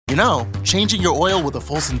You know, changing your oil with a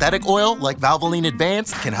full synthetic oil like Valvoline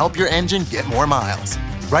Advanced can help your engine get more miles.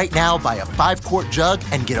 Right now, buy a 5-quart jug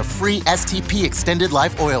and get a free STP Extended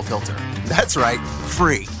Life Oil Filter. That's right,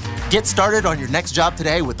 free. Get started on your next job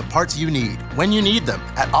today with the parts you need, when you need them,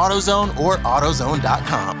 at AutoZone or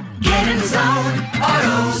AutoZone.com. Get in the zone,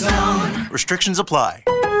 AutoZone. Restrictions apply.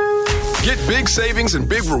 Get big savings and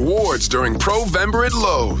big rewards during Pro-Vember at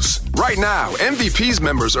Lowe's. Right now, MVP's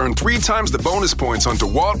members earn 3 times the bonus points on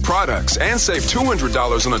DeWalt products and save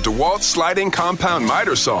 $200 on a DeWalt sliding compound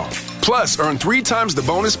miter saw. Plus, earn 3 times the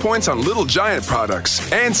bonus points on Little Giant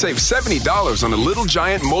products and save $70 on a Little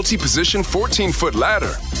Giant multi-position 14-foot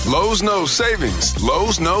ladder. Lowe's knows savings.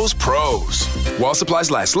 Lowe's knows pros. While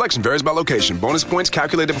supplies last, selection varies by location. Bonus points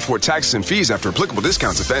calculated before taxes and fees after applicable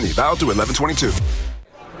discounts, if any. Valid through 11/22.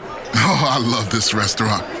 Oh, I love this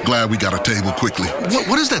restaurant. Glad we got a table quickly.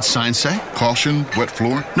 What does that sign say? Caution, wet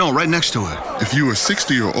floor? No, right next to it. If you are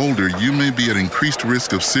 60 or older, you may be at increased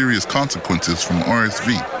risk of serious consequences from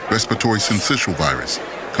RSV, respiratory syncytial virus,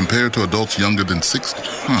 compared to adults younger than 60.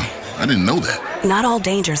 I didn't know that. Not all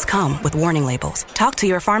dangers come with warning labels. Talk to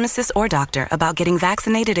your pharmacist or doctor about getting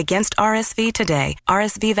vaccinated against RSV today.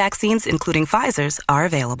 RSV vaccines, including Pfizer's, are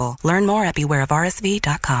available. Learn more at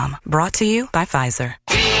bewareofrsv.com. Brought to you by Pfizer.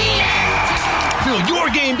 Fill your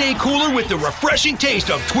game day cooler with the refreshing taste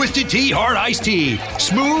of Twisted Tea Hard Iced Tea.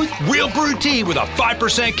 Smooth, real brewed tea with a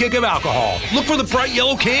 5% kick of alcohol. Look for the bright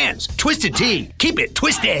yellow cans. Twisted Tea. Keep it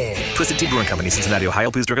twisted. Twisted Tea Brewing Company, Cincinnati, Ohio.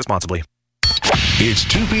 Please drink responsibly. It's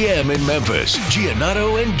 2 p.m. in Memphis.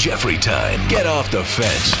 Giannato and Jeffrey time. Get off the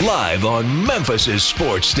fence. Live on Memphis'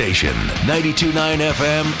 sports station. 92.9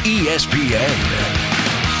 FM ESPN.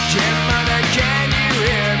 Jimmy, can you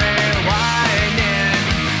hear me whining?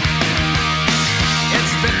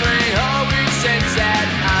 It's been 3 whole weeks since that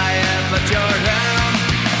I have left your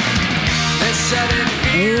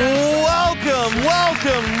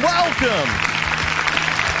Welcome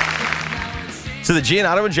to the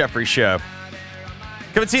Giannato and Jeffrey Show.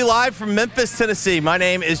 Coming to you live from Memphis, Tennessee. My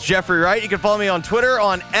name is Jeffrey Wright. You can follow me on Twitter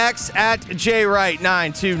on X at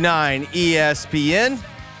JWright929ESPN.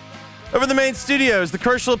 Over the main studios, the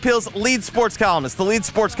Commercial Appeal's lead sports columnist,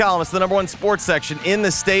 the number 1 sports section in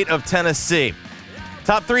the state of Tennessee.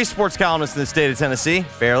 Top 3 sports columnists in the state of Tennessee,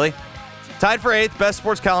 barely. Tied for 8th best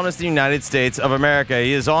sports columnist in the United States of America.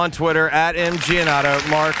 He is on Twitter at MGiannato.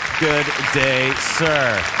 Mark, good day,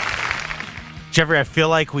 sir. Jeffrey, I feel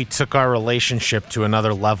like we took our relationship to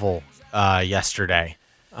another level yesterday.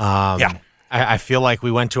 Yeah. I feel like we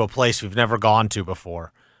went to a place we've never gone to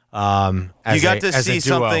before. You got to see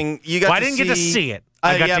something. I didn't get to see it.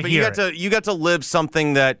 I got to hear it. You got to live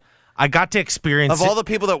something that I got to experience. Of all the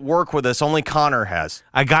people that work with us, only Connor has.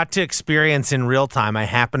 I got to experience in real time. I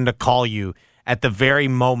happened to call you at the very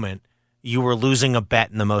moment you were losing a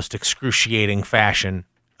bet in the most excruciating fashion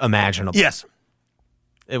imaginable. Yes.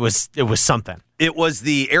 It was something. It was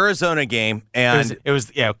the Arizona game, and it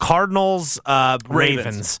was Cardinals,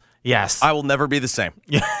 Ravens. Yes, I will never be the same.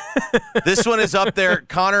 This one is up there.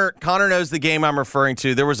 Connor knows the game I'm referring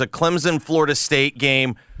to. There was a Clemson Florida State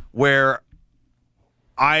game where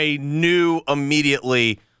I knew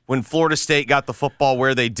immediately when Florida State got the football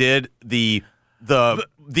where they did, the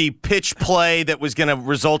pitch play that was going to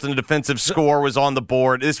result in a defensive score was on the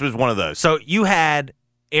board. This was one of those. So you had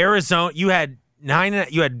Arizona. You had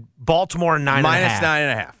Baltimore 9.5. Minus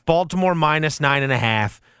 9.5. Baltimore minus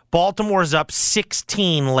 9.5. Baltimore's up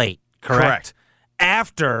 16 late. Correct.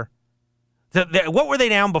 After what were they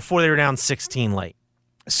down before they were down 16 late?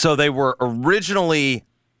 So they were originally.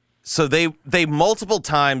 So they multiple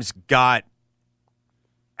times got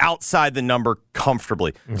outside the number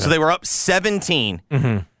comfortably. Okay. So they were up 17.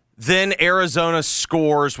 Mm-hmm. Then Arizona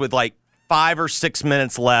scores with like 5 or 6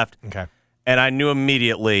 minutes left. Okay. And I knew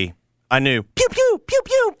immediately. I knew, pew, pew, pew,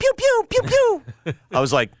 pew, pew, pew, pew, pew. I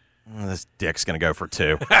was like, this dick's going to go for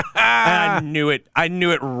 2. And I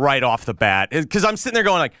knew it right off the bat. Because I'm sitting there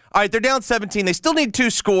going like, all right, they're down 17. They still need 2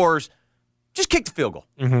 scores. Just kick the field goal.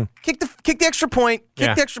 Mm-hmm. Kick the extra point.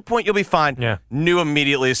 Kick the extra point. You'll be fine. Yeah. Knew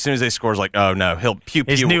immediately as soon as they score, like, oh, no. He'll pew,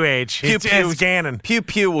 pew. His new age. Pew, pew. It's Gannon. Pew,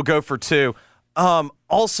 pew will go for 2.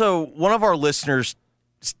 Also, one of our listeners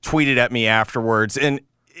tweeted at me afterwards, and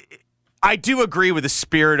I do agree with the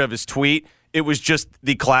spirit of his tweet. It was just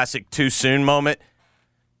the classic too soon moment.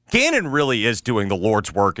 Gannon really is doing the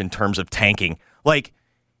Lord's work in terms of tanking. Like,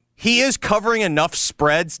 he is covering enough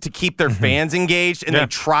spreads to keep their fans engaged, and they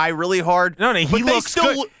try really hard. No, he looks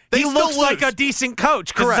good. He looks like a decent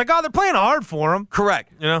coach. Correct. It's like, oh, they're playing hard for him.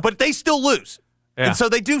 Correct. You know? But they still lose. Yeah. And so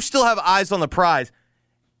they do still have eyes on the prize.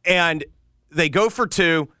 And they go for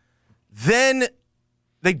 2. Then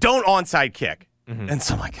they don't onside kick. And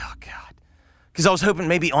so I'm like, oh, God. Because I was hoping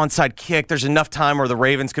maybe onside kick, there's enough time where the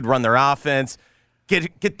Ravens could run their offense,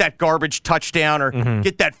 get that garbage touchdown or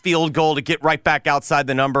get that field goal to get right back outside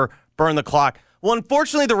the number, burn the clock. Well,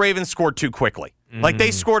 unfortunately, the Ravens scored too quickly. Like,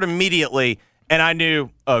 they scored immediately, and I knew,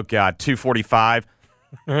 oh, God, 2:45.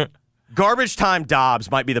 Garbage time Dobbs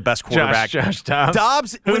might be the best quarterback. Josh Dobbs.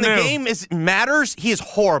 Dobbs, when the game matters, he is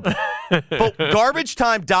horrible. But garbage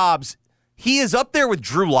time Dobbs, he is up there with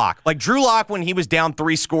Drew Lock. Like, Drew Lock, when he was down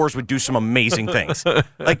 3 scores, would do some amazing things.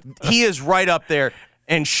 Like, he is right up there.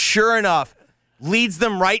 And sure enough, leads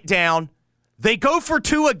them right down. They go for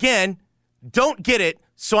 2 again. Don't get it,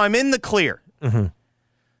 so I'm in the clear.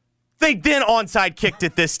 They then onside kicked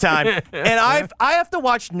it this time. And I have to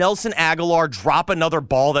watch Nelson Aguilar drop another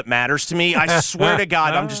ball that matters to me. I swear to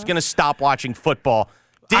God, I'm just going to stop watching football.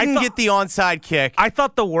 Didn't get the onside kick. I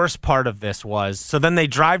thought the worst part of this was, so then they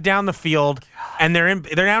drive down the field, and they're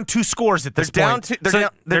down 2 scores at this point.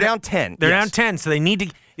 They're down 10. They're down 10, so they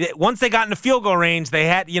need to, once they got into field goal range, they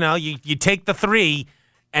had, you take the 3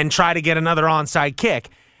 and try to get another onside kick.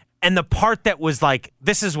 And the part that was like,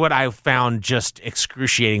 this is what I found just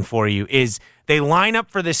excruciating for you, is they line up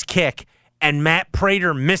for this kick, and Matt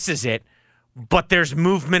Prater misses it, but there's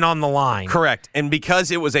movement on the line. Correct. And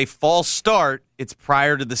because it was a false start, it's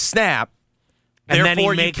prior to the snap. And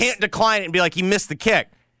therefore, you can't decline it and be like, he missed the kick.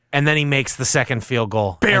 And then he makes the second field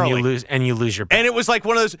goal. Barely. And you lose your bet. And it was like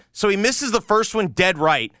one of those, so he misses the first one dead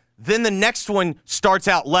right. Then the next one starts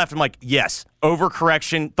out left. I'm like, yes,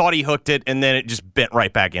 overcorrection, thought he hooked it, and then it just bent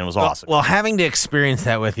right back in. It was awesome. Well, having to experience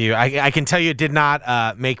that with you, I can tell you it did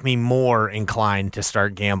not make me more inclined to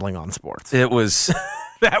start gambling on sports. It was...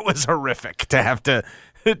 That was horrific to have to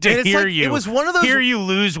hear you. It was one of those, hear you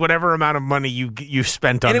lose whatever amount of money you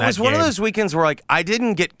spent on that game. And it was one of those weekends where, like, I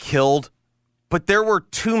didn't get killed, but there were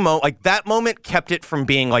 2 moments. Like, that moment kept it from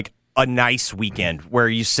being, like, a nice weekend where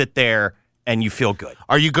you sit there and you feel good.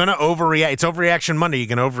 Are you going to overreact? It's Overreaction Monday. You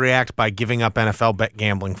can overreact by giving up NFL bet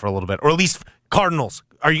gambling for a little bit, or at least Cardinals.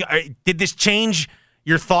 Did this change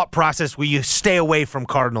your thought process? Will you stay away from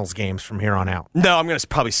Cardinals games from here on out? No, I'm going to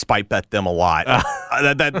probably spite bet them a lot.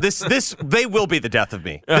 They will be the death of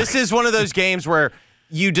me. This is one of those games where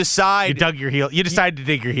you decide you dug your heel. You decide to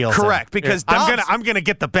dig your heels. Correct, because Dobbs, I'm gonna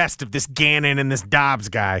get the best of this Gannon and this Dobbs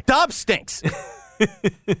guy. Dobbs stinks.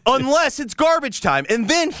 Unless it's garbage time. And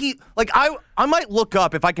then I might look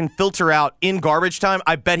up if I can filter out in garbage time.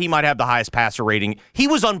 I bet he might have the highest passer rating. He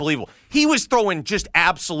was unbelievable. He was throwing just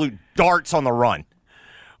absolute darts on the run.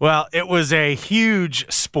 Well, it was a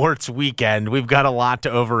huge sports weekend. We've got a lot to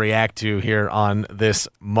overreact to here on this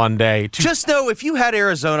Monday. Just know if you had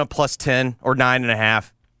Arizona plus 10 or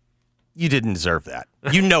 9.5, you didn't deserve that.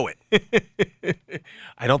 You know it.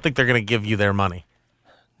 I don't think they're going to give you their money.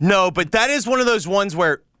 No, but that is one of those ones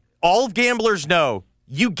where all gamblers know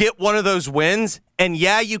you get one of those wins, and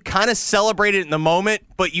yeah, you kind of celebrate it in the moment,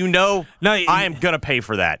 but I am going to pay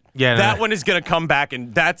for that. Yeah, that one is going to come back,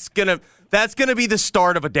 and that's going to be the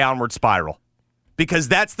start of a downward spiral, because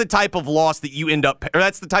that's the type of loss that you end up, or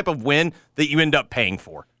that's the type of win that you end up paying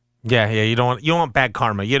for. Yeah, you don't want bad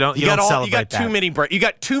karma. You don't celebrate that. You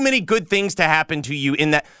got too many good things to happen to you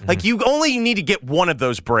in that. Like, you only need to get one of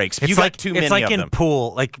those breaks. You got too many of them. It's like in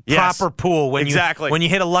pool, proper pool. When you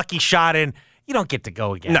hit a lucky shot in, you don't get to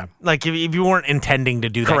go again. No. Like if you weren't intending to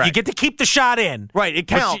do that. Correct. You get to keep the shot in. Right, it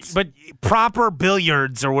counts. But proper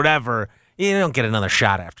billiards or whatever, you don't get another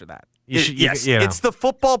shot after that. It's the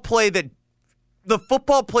football play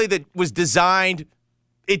that was designed.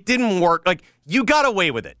 It didn't work. Like, you got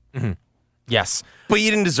away with it. Mm-hmm. Yes. But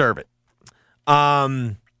you didn't deserve it.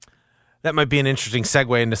 That might be an interesting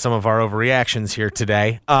segue into some of our overreactions here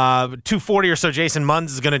today. 2:40 or so, Jason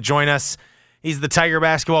Munz is going to join us. He's the Tiger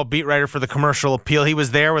basketball beat writer for the Commercial Appeal. He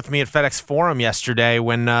was there with me at FedEx Forum yesterday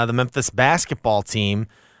when the Memphis basketball team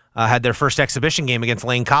had their first exhibition game against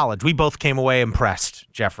Lane College. We both came away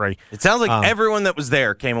impressed, Jeffrey. It sounds like everyone that was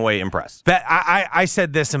there came away impressed. I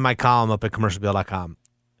said this in my column up at commercialappeal.com.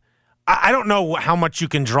 I don't know how much you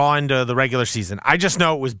can draw into the regular season. I just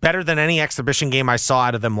know it was better than any exhibition game I saw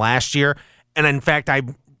out of them last year. And in fact, I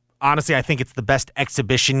think it's the best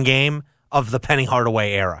exhibition game of the Penny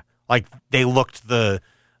Hardaway era. Like, they looked the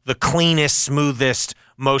cleanest, smoothest,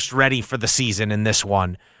 most ready for the season in this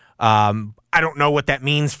one. I don't know what that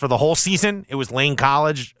means for the whole season. It was Lane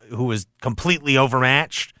College, who was completely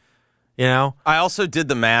overmatched. I also did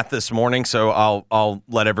the math this morning, so I'll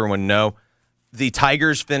let everyone know. The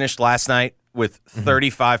Tigers finished last night with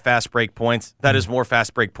 35 fast break points. That is more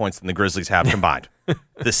fast break points than the Grizzlies have combined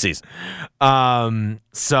this season.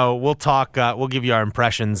 So we'll talk. We'll give you our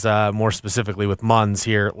impressions more specifically with Munz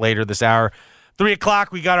here later this hour. 3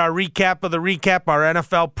 o'clock, we got our recap of the recap, our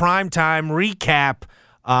NFL primetime recap.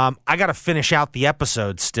 I got to finish out the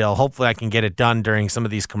episode still. Hopefully I can get it done during some of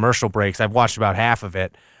these commercial breaks. I've watched about half of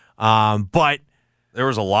it. But there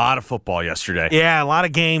was a lot of football yesterday. Yeah, a lot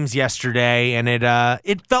of games yesterday, and it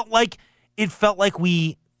felt like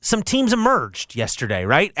some teams emerged yesterday,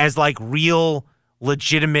 right? As like real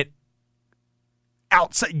legitimate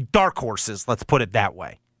outside dark horses, let's put it that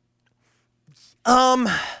way.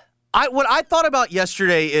 What I thought about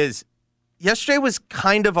yesterday is yesterday was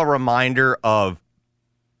kind of a reminder of,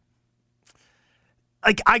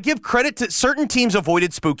 like, I give credit to certain teams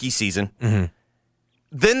avoided spooky season. Mm-hmm.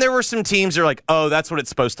 Then there were some teams that are like, oh, that's what it's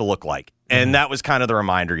supposed to look like. And that was kind of the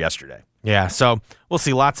reminder yesterday. Yeah, so we'll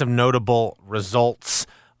see lots of notable results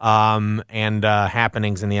and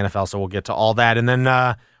happenings in the NFL, so we'll get to all that. And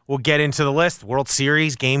then we'll get into the list. World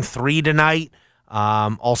Series, Game 3 tonight.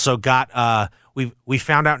 Also got we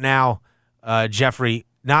found out now, Jeffrey,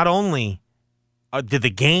 not only are the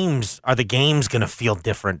games going to feel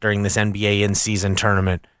different during this NBA in-season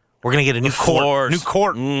tournament. We're going to get a new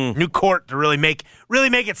court to really make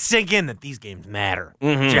it sink in that these games matter,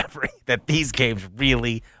 Jeffrey, that these games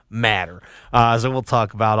really matter. So we'll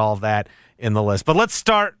talk about all that in the list. But let's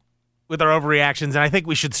start with our overreactions, and I think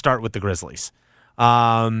we should start with the Grizzlies.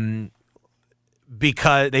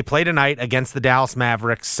 Because they play tonight against the Dallas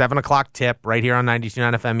Mavericks, 7 o'clock tip right here on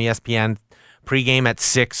 92.9 FM ESPN, pregame at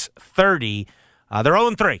 6:30. They're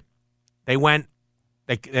 0-3.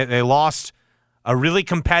 They lost a really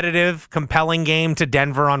competitive, compelling game to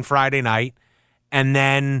Denver on Friday night. And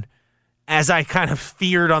then, as I kind of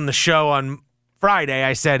feared on the show on Friday,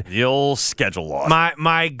 I said, the old schedule loss.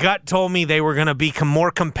 My gut told me they were going to become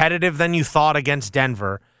more competitive than you thought against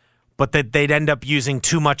Denver, but that they'd end up using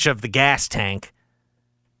too much of the gas tank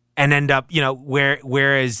and end up,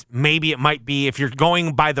 whereas maybe it might be, if you're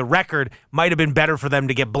going by the record, might have been better for them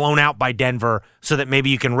to get blown out by Denver so that maybe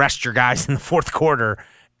you can rest your guys in the fourth quarter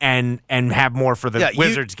and have more for the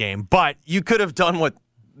Wizards game. But you could have done what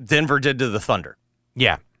Denver did to the Thunder.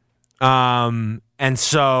 Yeah. And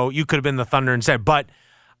so you could have been the Thunder instead. But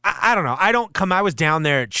I don't know. I was down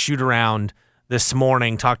there at shoot around this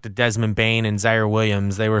morning, talked to Desmond Bain and Zaire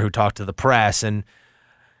Williams. They were who talked to the press. And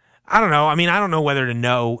I don't know. I mean, I don't know whether to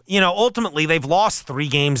know. Ultimately, they've lost 3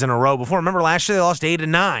 games in a row before. Remember last year they lost 8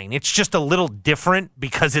 and 9. It's just a little different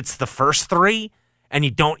because it's the first 3, and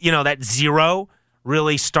you don't, that 0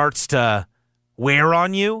 really starts to wear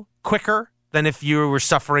on you quicker than if you were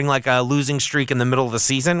suffering like a losing streak in the middle of the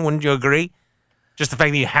season. Wouldn't you agree? Just the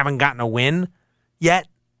fact that you haven't gotten a win yet.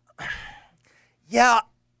 Yeah.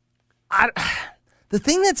 The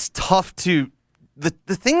thing that's tough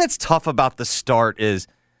about the start is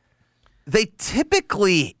they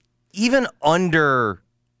typically, even under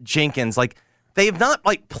Jenkins, they've not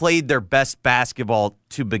played their best basketball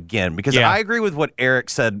to begin. Because I agree with what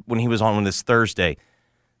Eric said when he was on this Thursday.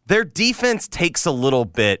 Their defense takes a little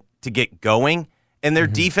bit to get going, and their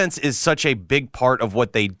defense is such a big part of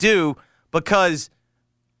what they do because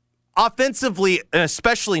offensively, and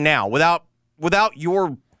especially now, without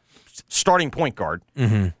your starting point guard,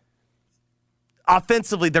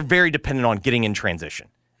 offensively, they're very dependent on getting in transition.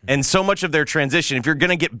 And so much of their transition, if you're going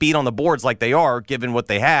to get beat on the boards like they are, given what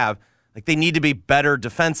they have, they need to be better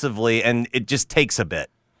defensively, and it just takes a bit.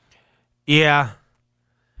 Yeah.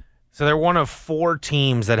 So they're one of 4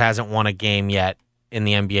 teams that hasn't won a game yet in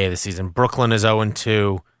the NBA this season. Brooklyn is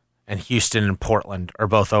 0-2, and Houston and Portland are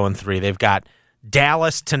both 0-3. They've got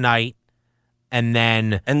Dallas tonight, and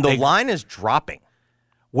then... And the line is dropping.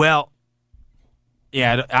 Well,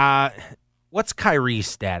 yeah. What's Kyrie's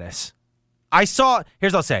status? Here's what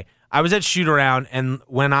I'll say. I was at shoot around, and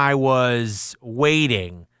when I was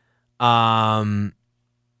waiting, to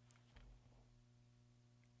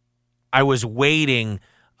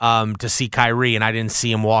see Kyrie, and I didn't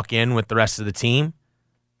see him walk in with the rest of the team.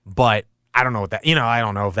 But I don't know what that. I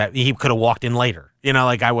don't know if that he could have walked in later.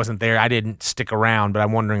 I wasn't there. I didn't stick around, but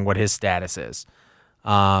I'm wondering what his status is.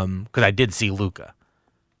 Because I did see Luka.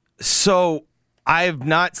 So I've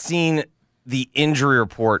not seen the injury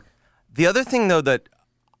report. The other thing, though, that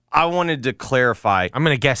I wanted to clarify. I'm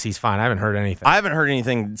going to guess he's fine. I haven't heard anything. I haven't heard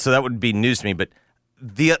anything, so that would be news to me. But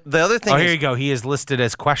the other thing here you go. He is listed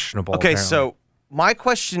as questionable. Okay, apparently. So my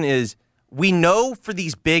question is, we know for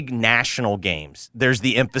these big national games, there's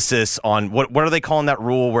the emphasis on, what are they calling that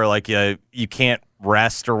rule where, you can't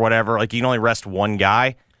rest or whatever? You can only rest one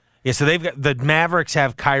guy? Yeah, so the Mavericks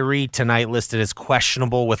have Kyrie tonight listed as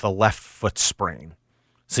questionable with a left foot sprain.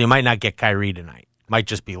 So you might not get Kyrie tonight. Might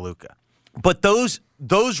just be Luka. But those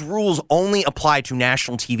rules only apply to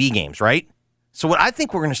national TV games, right? So what I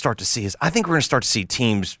think we're going to start to see is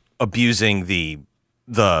teams abusing the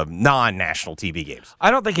non-national TV games.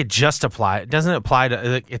 I don't think it just applies. It doesn't apply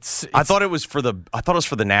to it's I thought it was for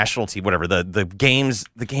the national team, whatever, the games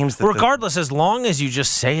that regardless, as long as you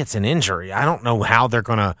just say it's an injury, I don't know how they're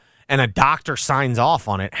going to, and a doctor signs off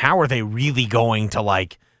on it, how are they really going to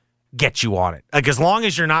like get you on it? Like, as long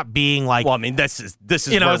as you're not being like, well, I mean, this is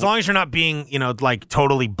as long as you're not being, like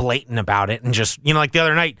totally blatant about it and just, like the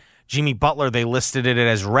other night, Jimmy Butler, they listed it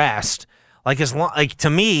as rest. Like, as long, like, to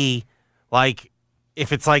me, like,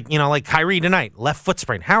 if it's like, like Kyrie tonight, left foot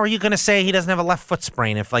sprain, how are you going to say he doesn't have a left foot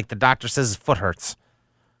sprain if like the doctor says his foot hurts?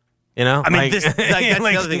 I mean, that's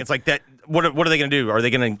the other thing. It's like that. What are they going to do? Are they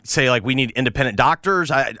going to say like we need independent doctors?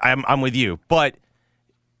 I'm with you, but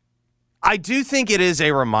I do think it is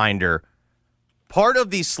a reminder. Part of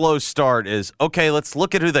the slow start is, okay, let's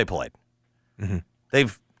look at who they played. Mm-hmm.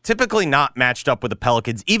 They've typically not matched up with the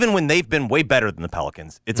Pelicans, even when they've been way better than the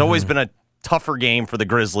Pelicans. It's always been a tougher game for the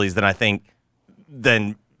Grizzlies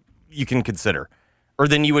than you can consider, or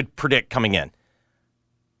than you would predict coming in.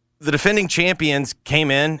 The defending champions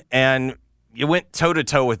came in, and you went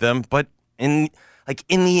toe-to-toe with them, but in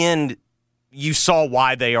the end, you saw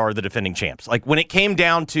why they are the defending champs. Like, when it came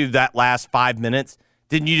down to that last 5 minutes,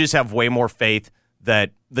 didn't you just have way more faith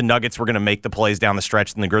that the Nuggets were going to make the plays down the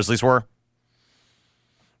stretch than the Grizzlies were?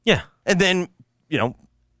 Yeah. And then,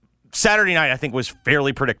 Saturday night, I think, was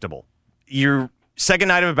fairly predictable. Your second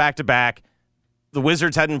night of a back-to-back, the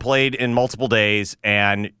Wizards hadn't played in multiple days,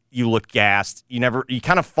 and you looked gassed. You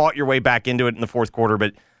kind of fought your way back into it in the fourth quarter, but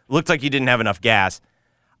it looked like you didn't have enough gas.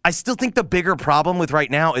 I still think the bigger problem with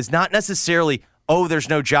right now is not necessarily, there's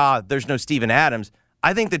no Ja, there's no Steven Adams.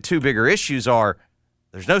 I think the two bigger issues are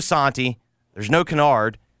there's no Santi, there's no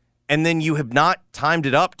Kennard, and then you have not timed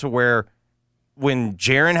it up to where when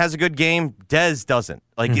Jaren has a good game, Dez doesn't.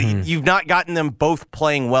 Like, you've not gotten them both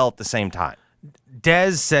playing well at the same time.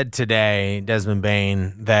 Dez said today, Desmond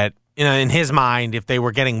Bane, that in his mind, if they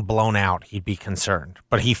were getting blown out, he'd be concerned.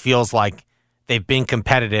 But he feels like they've been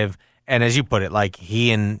competitive, and as you put it, like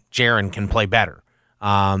he and Jaren can play better.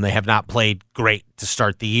 They have not played great to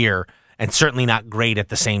start the year, and certainly not great at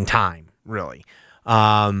the same time, really.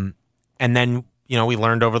 And then we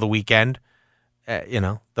learned over the weekend,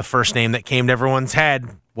 the first name that came to everyone's head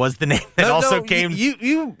was the name that came.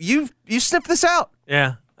 You sniffed this out.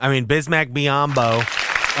 Yeah. I mean, Bismack Biyombo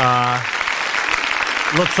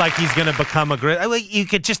looks like he's going to become a great. You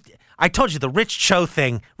could just. I told you the Rich Cho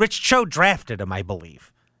thing. Rich Cho drafted him, I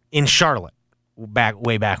believe, in Charlotte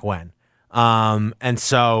way back when. And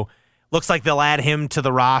so looks like they'll add him to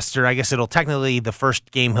the roster. I guess it'll technically the first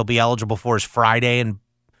game he'll be eligible for is Friday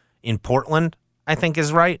in Portland. I think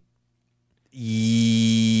is right.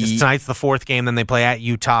 Tonight's the fourth game. Then they play at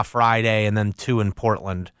Utah Friday, and then 2 in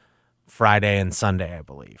Portland. Friday and Sunday, I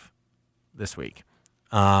believe, this week.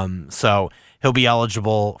 So he'll be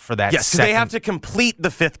eligible for that. Yes, they have to complete the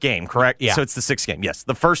 5th game, correct? Yeah. So it's the 6th game. Yes,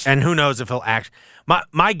 the first. And who knows if he'll act.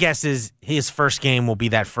 My guess is his first game will be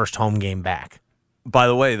that first home game back. By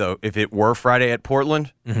the way, though, if it were Friday at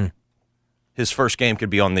Portland, his first game could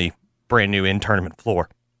be on the brand new in-tournament floor.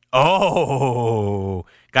 Oh,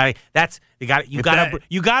 you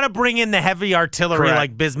got to bring in the heavy artillery. Correct.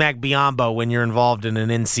 Like Bismack Biyombo when you're involved in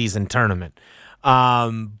an in-season tournament.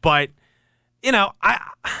 But my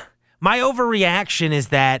overreaction is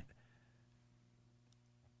that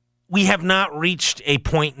we have not reached a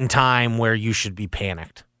point in time where you should be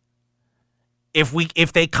panicked. If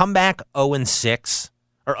they come back 0-6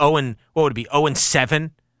 or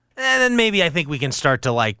 0-7, then maybe I think we can start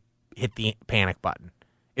to like hit the panic button.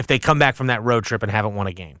 If they come back from that road trip and haven't won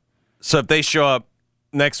a game. So if they show up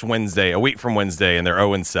next Wednesday, a week from Wednesday, and they're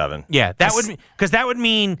 0-7. Yeah, that would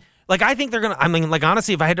mean, like, I think they're going to, I mean, like,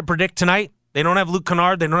 honestly, if I had to predict tonight, they don't have Luke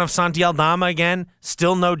Kennard, they don't have Santi Aldama again,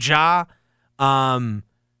 still no Ja. I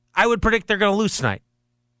would predict they're going to lose tonight,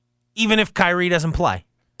 even if Kyrie doesn't play.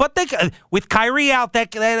 But with Kyrie out,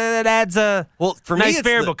 that adds a nice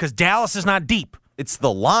variable because Dallas is not deep. It's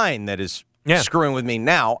the line that is screwing with me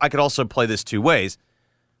now. I could also play this two ways.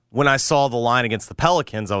 When I saw the line against the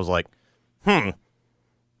Pelicans, I was like,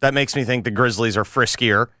 that makes me think the Grizzlies are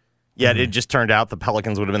friskier. Yet it just turned out the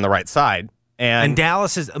Pelicans would have been the right side. And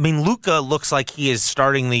Dallas is, I mean, Luka looks like he is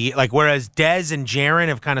starting whereas Dez and Jaren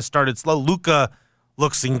have kind of started slow, Luka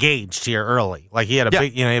looks engaged here early. Like he had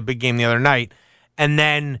a big game the other night. And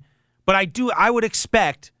then, but I would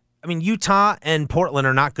expect, I mean, Utah and Portland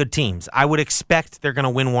are not good teams. I would expect they're going to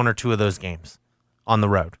win one or two of those games on the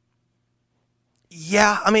road.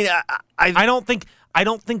 Yeah, I mean, I don't think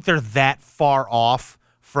they're that far off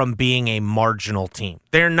from being a marginal team.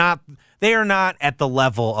 They are not at the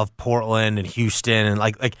level of Portland and Houston and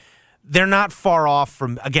like they're not far off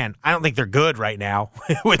from. Again, I don't think they're good right now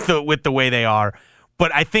with the way they are,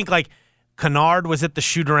 but I think like Kennard was at the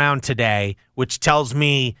shoot-around today, which tells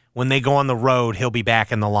me when they go on the road, he'll be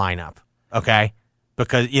back in the lineup. Okay,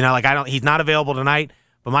 because he's not available tonight,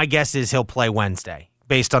 but my guess is he'll play Wednesday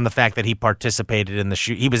based on the fact that he participated in the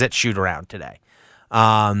shoot. He was at shoot-around today.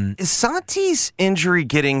 Is Santi's injury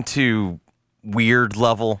getting to weird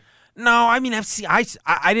level? No, I mean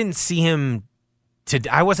I didn't see him.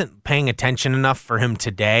 I wasn't paying attention enough for him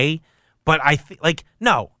today, but I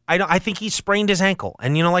think he sprained his ankle,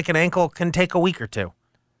 and like an ankle can take a week or two.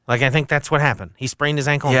 Like I think that's what happened. He sprained his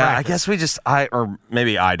ankle. Yeah, I guess or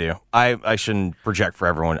maybe I do. I shouldn't project for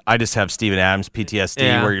everyone. I just have Steven Adams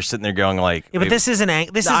PTSD where you're sitting there going like, yeah, but this is he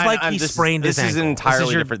sprained his ankle. This is an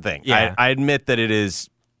entirely different thing. Yeah. I admit that it's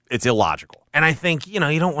illogical, and I think you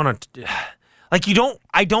don't want to,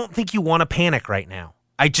 I don't think you want to panic right now.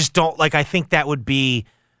 I just don't I think that would be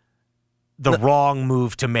the wrong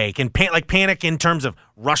move to make, and panic in terms of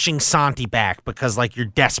rushing Santi back because you're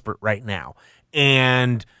desperate right now,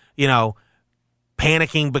 and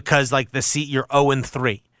panicking because you're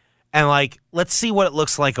 0-3, and let's see what it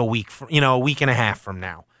looks like a week and a half from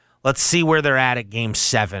now. Let's see where they're at Game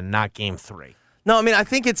 7, not Game 3. No, I mean I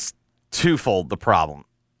think it's twofold. The problem,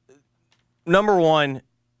 number one,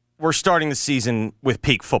 we're starting the season with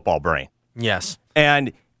peak football brain. Yes.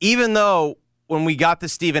 And even though when we got the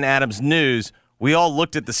Steven Adams news, we all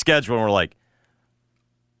looked at the schedule and we're like,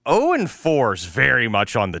 0-4 is very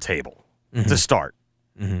much on the table to start.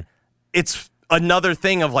 Mm-hmm. It's another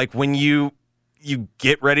thing of when you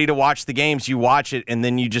get ready to watch the games, you watch it, and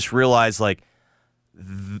then you just realize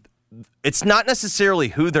it's not necessarily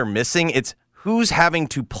who they're missing, it's who's having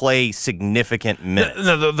to play significant minutes.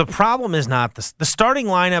 The problem is not the starting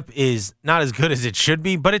lineup is not as good as it should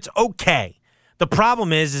be, but it's okay. The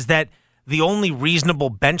problem is that the only reasonable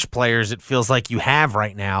bench players it feels like you have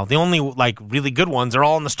right now, the only really good ones are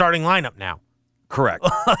all in the starting lineup now. Correct.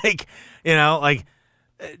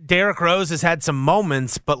 Derrick Rose has had some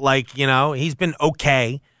moments, but he's been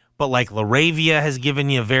okay. But LaRavia has given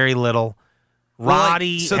you very little.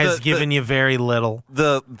 Roddy has given you very little.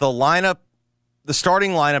 The lineup, the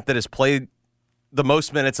starting lineup that has played the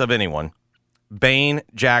most minutes of anyone, Bain,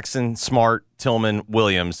 Jackson, Smart, Tillman,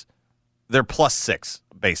 Williams, they're +6,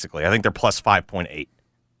 basically. I think they're +5.8.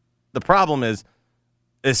 The problem is,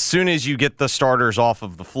 as soon as you get the starters off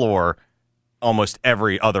of the floor, almost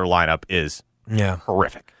every other lineup is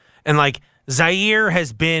horrific. And Zaire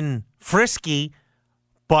has been frisky,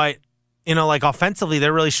 but offensively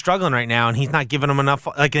they're really struggling right now, and he's not giving them enough.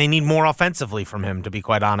 They need more offensively from him, to be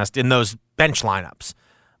quite honest, in those bench lineups.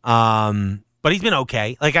 But he's been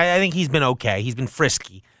okay. I think he's been okay. He's been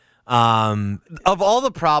frisky. Of all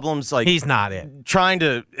the problems, he's not it. Trying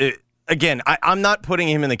to again, I'm not putting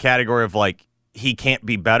him in the category of he can't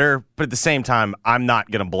be better, but at the same time, I'm not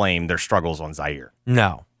going to blame their struggles on Zaire.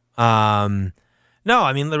 No. No,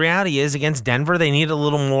 I mean, the reality is against Denver, they need a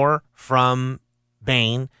little more from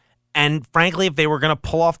Bain. And frankly, if they were going to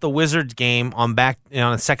pull off the Wizards game on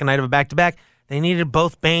the second night of a back-to-back, they needed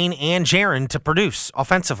both Bain and Jaren to produce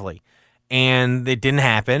offensively. And it didn't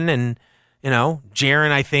happen. And,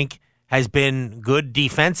 Jaren, I think, has been good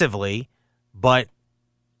defensively, but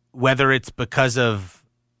whether it's because of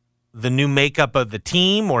the new makeup of the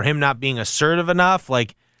team or him not being assertive enough,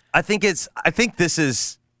 I think this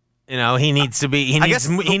is, he needs to be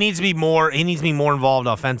he needs to be more involved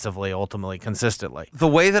offensively, ultimately, consistently. The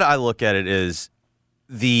way that I look at it is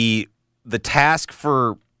the task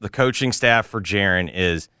for the coaching staff for Jaren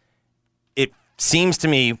is, it seems to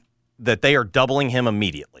me that they are doubling him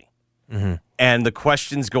immediately. Mm-hmm. And the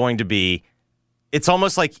question's going to be, it's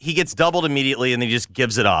almost like he gets doubled immediately and then he just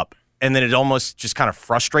gives it up. And then it almost just kind of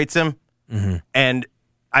frustrates him. Mm-hmm. And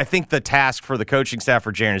I think the task for the coaching staff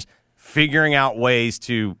for Jaren is figuring out ways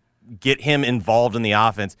to get him involved in the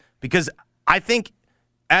offense. Because I think,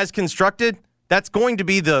 as constructed, that's going to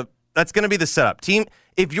be the setup. Team,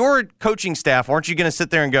 if you're a coaching staff, aren't you going to sit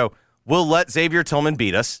there and go, we'll let Xavier Tillman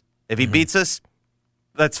beat us. If he beats us,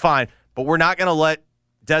 that's fine. But we're not going to let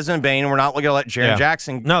Desmond Bain, we're not going to let Jaren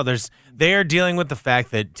Jackson. No, they are dealing with the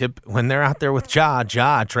fact that when they're out there with Ja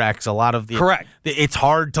attracts a lot of the. Correct. It's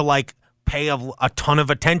hard to pay a ton of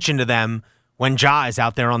attention to them when Ja is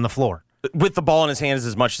out there on the floor with the ball in his hands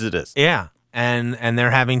as much as it is. Yeah, and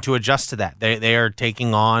they're having to adjust to that. They are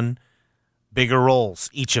taking on bigger roles,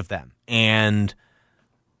 each of them, and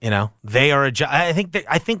they are. I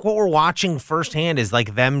think what we're watching firsthand is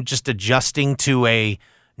them just adjusting to a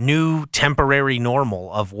new temporary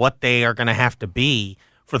normal of what they are going to have to be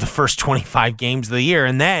for the first 25 games of the year.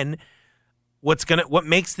 And then what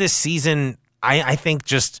makes this season, I think,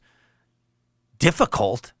 just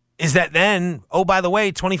difficult is that then, oh, by the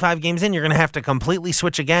way, 25 games in, you're going to have to completely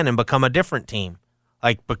switch again and become a different team.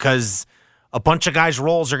 Like, because a bunch of guys'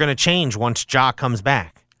 roles are going to change once Ja comes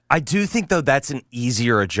back. I do think, though, that's an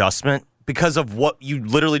easier adjustment because of what you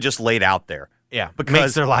literally just laid out there. Yeah, because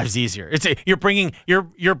makes their lives easier. You're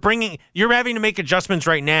having to make adjustments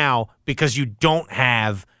right now because you don't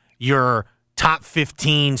have your top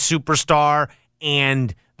 15 superstar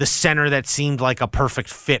and the center that seemed like a perfect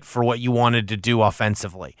fit for what you wanted to do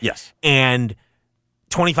offensively. Yes. And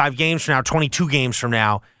 25 games from now, 22 games from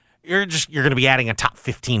now, you're going to be adding a top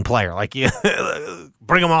 15 player. Like,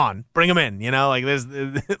 bring them on, bring them in. Like this,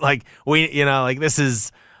 like this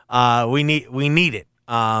is we need it.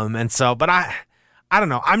 And so, but I don't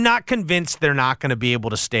know. I'm not convinced they're not going to be able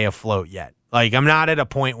to stay afloat yet. Like, I'm not at a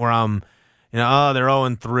point where I'm, they're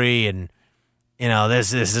 0-3 and.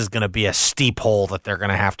 This is going to be a steep hole that they're going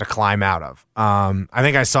to have to climb out of. I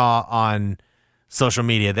think I saw on social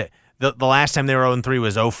media that the last time they were 0-3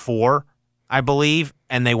 was 2004, I believe,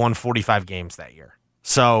 and they won 45 games that year.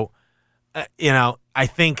 So, I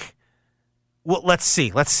think, well, let's see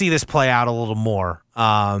this play out a little more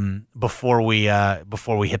before we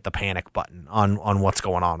hit the panic button on what's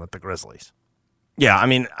going on with the Grizzlies. Yeah, I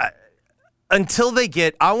mean, until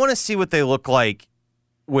I want to see what they look like.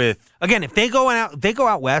 Again, if they go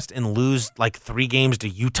out west and lose like 3 games to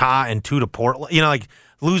Utah and 2 to Portland, like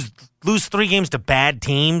lose 3 games to bad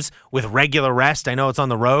teams with regular rest. I know it's on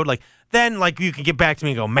the road. Like, then like you can get back to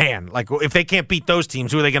me and go, man, like if they can't beat those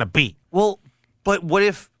teams, who are they going to beat? Well, but what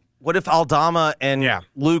if Aldama and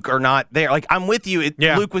Luke are not there? Like, I'm with you.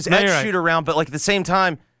 Luke was at shoot around, but like at the same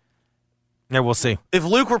time, yeah, we'll see. If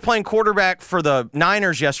Luke were playing quarterback for the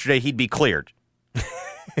Niners yesterday, he'd be cleared.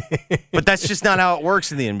 But that's just not how it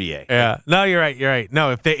works in the NBA. Yeah. No, you're right.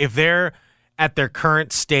 No, if they're at their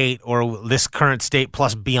current state or this current state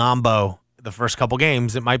plus Biyombo the first couple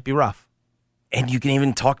games, it might be rough. And you can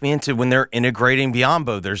even talk me into when they're integrating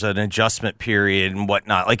Biyombo, there's an adjustment period and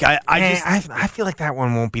whatnot. Like I feel like that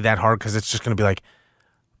one won't be that hard because it's just going to be like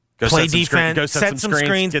play defense, set some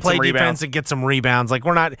screens, play defense, and get some rebounds. Like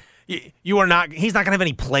he's not going to have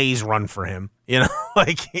any plays run for him.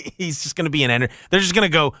 Like he's just going to be they're just going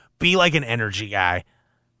to go be like an energy guy.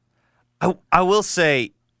 I will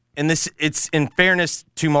say, and it's in fairness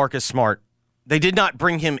to Marcus Smart, they did not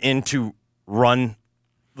bring him in to run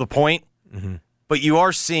the point, but you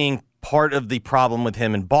are seeing part of the problem with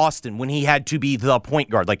him in Boston when he had to be the point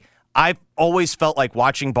guard. Like, I've always felt like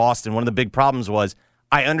watching Boston, one of the big problems was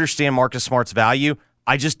I understand Marcus Smart's value.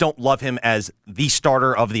 I just don't love him as the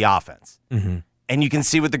starter of the offense. And you can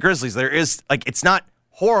see with the Grizzlies, there is, like, it's not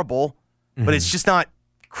horrible, but it's just not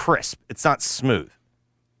crisp. It's not smooth.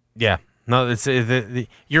 Yeah. No, it's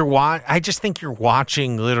I just think you're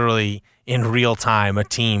watching literally in real time a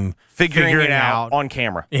team figuring it out on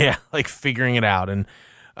camera. Yeah, like figuring it out. And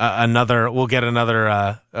we'll get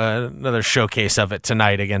another showcase of it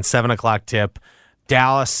tonight against 7:00 tip.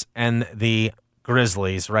 Dallas and the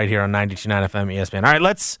Grizzlies right here on 92.9 FM ESPN. All right,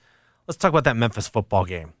 let's talk about that Memphis football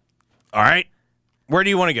game. All right. Where do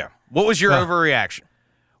you want to go? What was your overreaction?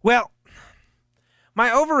 Well, my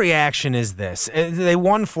overreaction is this. They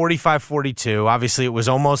won 45-42. Obviously, it was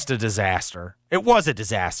almost a disaster. It was a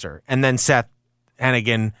disaster. And then Seth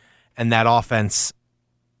Hennigan and that offense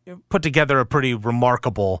put together a pretty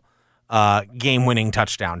remarkable game-winning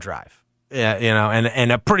touchdown drive.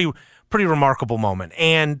 And a pretty remarkable moment.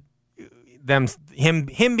 And him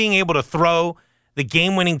being able to throw the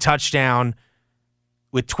game-winning touchdown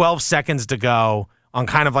with 12 seconds to go on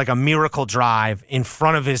kind of like a miracle drive in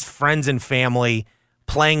front of his friends and family,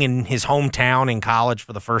 playing in his hometown in college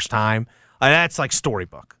for the first time. That's like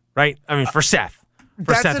storybook, right? I mean, for Seth.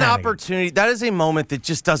 That's an opportunity. That is a moment that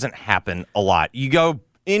just doesn't happen a lot. You go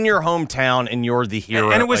in your hometown and you're the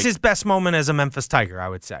hero. And it was his best moment as a Memphis Tiger, I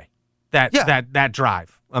would say. That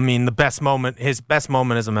drive. I mean, his best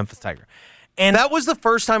moment as a Memphis Tiger. And that was the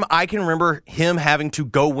first time I can remember him having to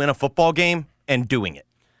go win a football game and doing it.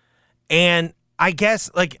 And I guess,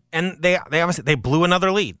 they obviously they blew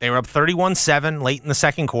another lead. They were up 31-7 late in the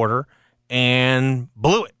second quarter and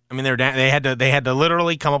blew it. I mean, they had to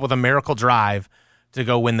literally come up with a miracle drive to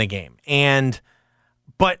go win the game.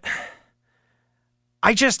 But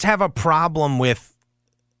I just have a problem with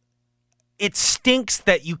it. Stinks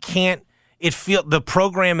that you can't. The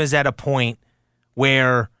program is at a point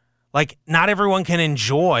where not everyone can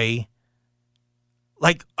enjoy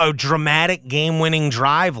a dramatic game-winning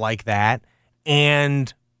drive like that.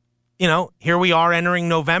 And, here we are entering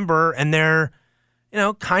November, and they're,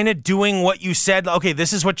 kind of doing what you said. Okay,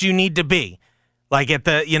 this is what you need to be.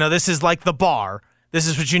 This is like the bar. This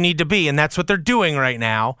is what you need to be, and that's what they're doing right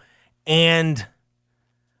now. And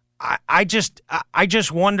I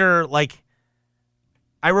just wonder, like,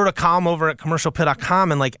 I wrote a column over at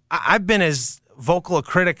commercialpit.com, and like I've been as vocal a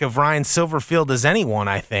critic of Ryan Silverfield as anyone,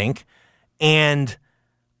 I think, and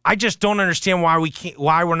I just don't understand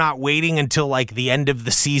why we're not waiting until like the end of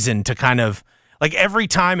the season to kind of, like, every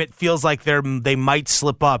time it feels like they might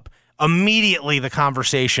slip up, immediately the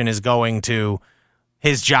conversation is going to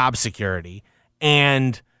his job security.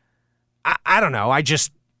 And I don't know.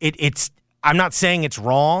 I'm not saying it's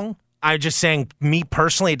wrong. I'm just saying, me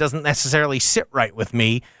personally, it doesn't necessarily sit right with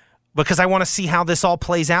me, because I want to see how this all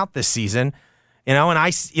plays out this season. And I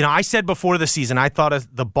said before the season, I thought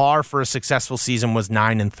the bar for a successful season was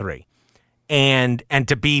 9-3. And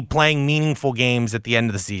to be playing meaningful games at the end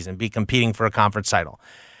of the season, be competing for a conference title.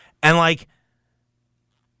 And like,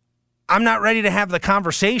 I'm not ready to have the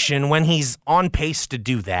conversation when he's on pace to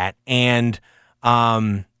do that. And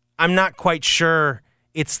I'm not quite sure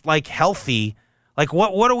it's like healthy. Like,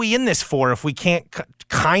 what are we in this for if we can't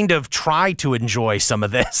kind of try to enjoy some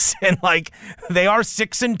of this? And like, they are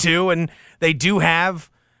 6-2, and they do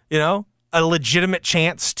have, a legitimate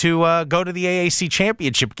chance to go to the AAC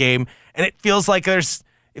championship game. And it feels like a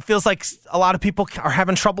lot of people are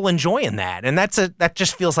having trouble enjoying that, and that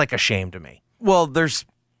just feels like a shame to me. Well, there's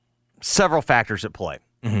several factors at play.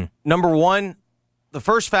 Mm-hmm. Number one, the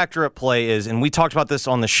first factor at play is, and we talked about this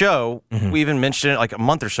on the show, we even mentioned it like a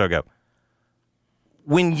month or so ago.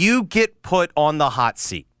 When you get put on the hot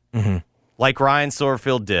seat, like Ryan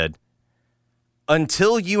Silverfield did,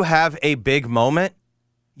 until you have a big moment,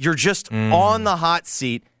 you're just on the hot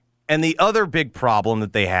seat. And the other big problem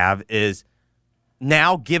that they have is,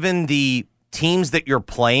 now, given the teams that you're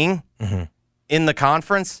playing in the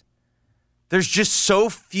conference, there's just so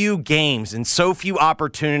few games and so few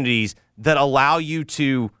opportunities that allow you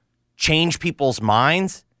to change people's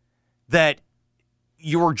minds, that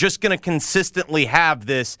you're just going to consistently have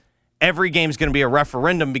this, every game's going to be a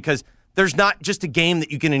referendum, because there's not just a game that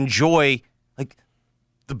you can enjoy. Like,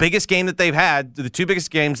 the biggest game that they've had, the two biggest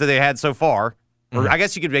games that they had so far, or I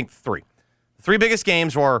guess you could make three. The three biggest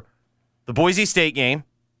games were the Boise State game.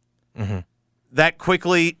 That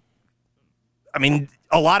quickly, I mean,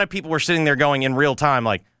 a lot of people were sitting there going in real time,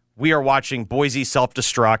 like, we are watching Boise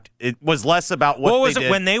self-destruct. It was less about what was they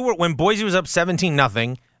did. It when Boise was up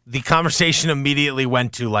 17-0. The conversation immediately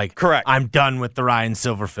went to, like, correct, I'm done with the Ryan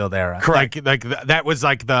Silverfield era. Correct. Like that was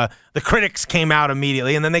like the critics came out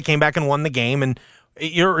immediately, and then they came back and won the game. And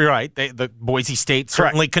you're right, the Boise State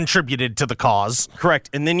certainly contributed to the cause. Correct.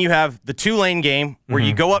 And then you have the Tulane game where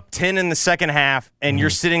you go up 10 in the second half, and you're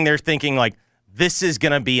sitting there thinking, like, this is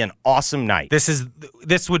going to be an awesome night.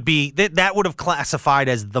 That would have classified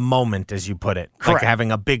as the moment, as you put it. Correct. Like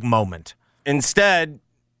having a big moment. Instead,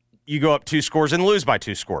 you go up 2 scores and lose by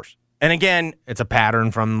 2 scores. And again, it's a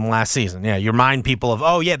pattern from last season. Yeah, you remind people of,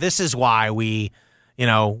 oh, yeah, this is why we,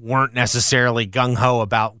 weren't necessarily gung-ho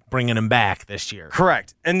about bringing him back this year.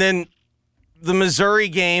 Correct. And then the Missouri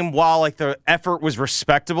game, while, like, the effort was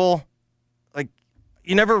respectable, like,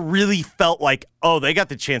 you never really felt like, oh, they got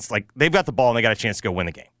the chance, like, they've got the ball and they got a chance to go win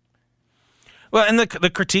the game. Well, and the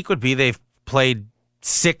critique would be they've played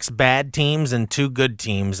 6 bad teams and 2 good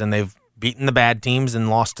teams, and they've beaten the bad teams and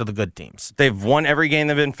lost to the good teams. They've won every game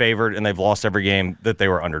they've been favored, and they've lost every game that they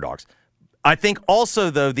were underdogs. I think also,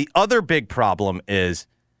 though, the other big problem is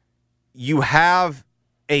you have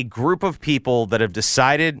a group of people that have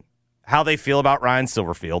decided how they feel about Ryan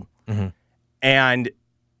Silverfield, and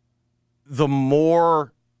the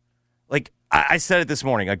more, like I said it this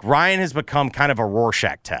morning, like, Ryan has become kind of a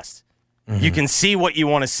Rorschach test. You can see what you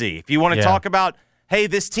want to see. If you want to talk about, hey,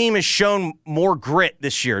 this team has shown more grit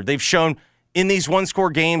this year. They've shown in these one-score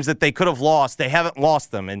games that they could have lost, they haven't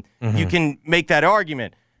lost them, and you can make that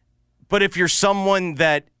argument. But if you're someone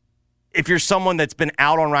that's been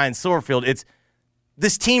out on Ryan Silverfield, it's,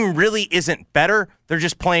 this team really isn't better. They're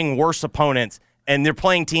just playing worse opponents, and they're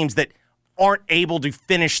playing teams that aren't able to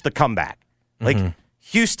finish the comeback. Like,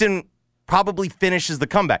 Houston probably finishes the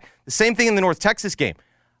comeback. The same thing in the North Texas game.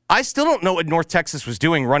 I still don't know what North Texas was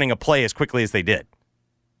doing running a play as quickly as they did.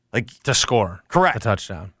 Like, to score. Correct. A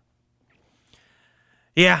touchdown.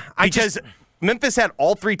 Yeah. Because Memphis had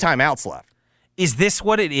all 3 timeouts left. Is this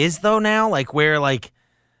what it is, though, now? Like, where, like,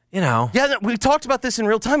 Yeah, we talked about this in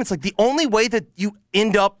real time. It's like the only way that you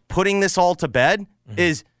end up putting this all to bed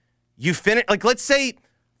is you finish, like, let's say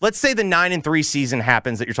the 9-3 season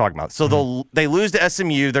happens that you're talking about. So they lose to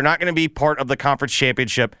SMU. They're not going to be part of the conference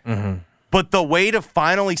championship. But the way to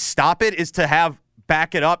finally stop it is to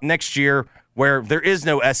back it up next year where there is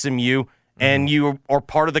no SMU and you are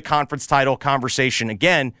part of the conference title conversation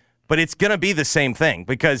again. But it's going to be the same thing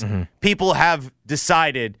because people have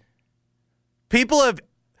decided,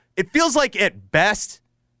 it feels like at best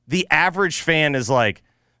the average fan is like,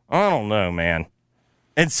 I don't know, man.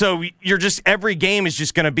 And so you're just every game is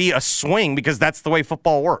just going to be a swing because that's the way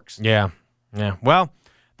football works. Yeah. Well,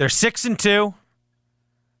 they're 6-2.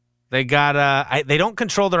 They got they don't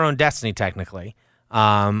control their own destiny technically.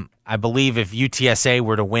 I believe if UTSA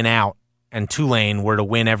were to win out and Tulane were to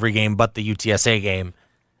win every game but the UTSA game,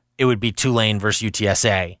 it would be Tulane versus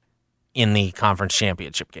UTSA in the conference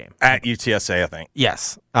championship game. At UTSA, I think.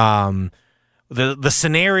 Yes. The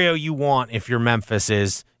scenario you want if you're Memphis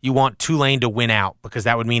is you want Tulane to win out because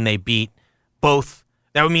that would mean they beat both.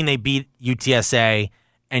 That would mean they beat UTSA,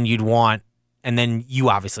 and then you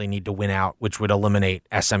obviously need to win out, which would eliminate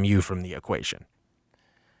SMU from the equation.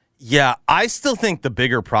 Yeah, I still think the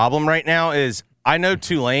bigger problem right now is I know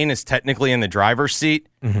Tulane is technically in the driver's seat,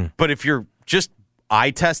 but if you're just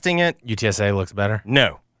eye testing it, UTSA looks better.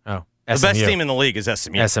 No. Oh, the SMU. best team in the league is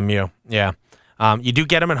SMU. SMU, yeah. You do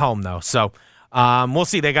get them at home, though. So we'll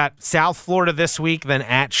see. They got South Florida this week, then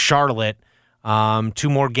at Charlotte. 2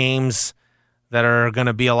 more games that are going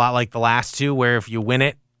to be a lot like the last two, where if you win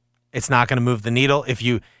it, it's not going to move the needle. If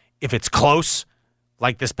it's close,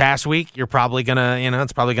 like this past week, you're probably going to,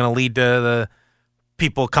 it's probably going to lead to the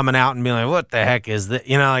people coming out and being like, what the heck is that?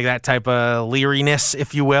 Like that type of leeriness,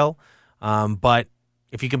 if you will. But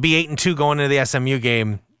if you can be 8-2 going into the SMU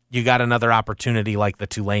game, you got another opportunity like the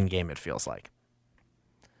Tulane game, it feels like.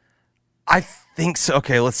 I think so.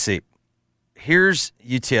 Okay, let's see. Here's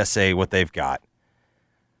UTSA, what they've got.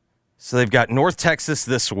 So they've got North Texas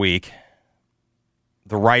this week,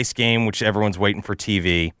 the Rice game, which everyone's waiting for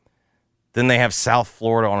TV. Then they have South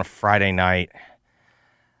Florida on a Friday night.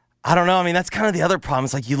 I don't know. I mean, that's kind of the other problem.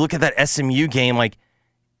 It's like you look at that SMU game, like,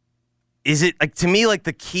 is it, like, to me, like,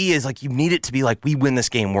 the key is, like, you need it to be like, we win this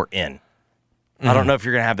game, we're in. I don't know if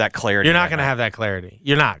you're going to have that clarity. You're not going to have that clarity.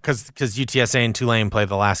 You're not, because UTSA and Tulane play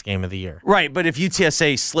the last game of the year. Right, but if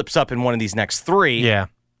UTSA slips up in one of these next 3. Yeah.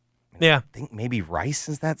 I think maybe Rice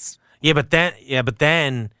is that. Yeah, but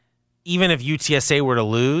then, even if UTSA were to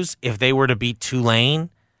lose, if they were to beat Tulane,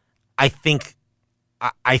 I think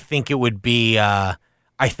it would be, I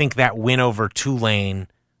think that win over Tulane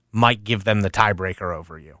might give them the tiebreaker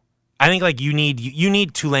over you. I think, like, you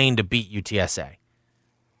need Tulane to beat UTSA.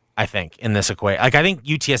 I think in this equation, like I think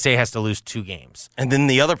UTSA has to lose 2 games, and then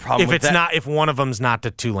the other problem if one of them's not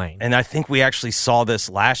to Tulane, and I think we actually saw this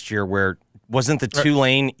last year, where wasn't the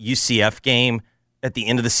Tulane UCF game at the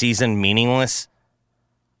end of the season meaningless?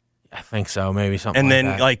 I think so, maybe something. And then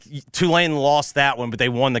that. like Tulane lost that one, but they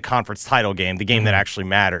won the conference title game, the game that actually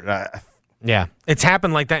mattered. Yeah, it's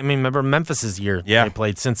happened like that. I mean, remember Memphis's year? Yeah, they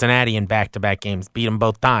played Cincinnati in back-to-back games, beat them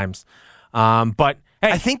both times, but.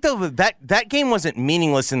 Hey. I think, though, that game wasn't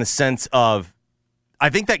meaningless in the sense of I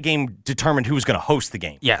think that game determined who was going to host the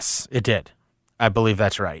game. Yes, it did. I believe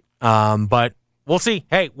that's right. But we'll see.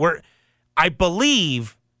 Hey, I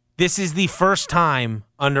believe this is the first time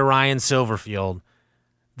under Ryan Silverfield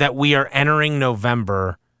that we are entering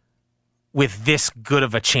November with this good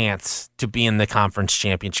of a chance to be in the conference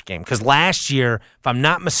championship game. Because last year, if I'm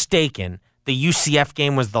not mistaken, the UCF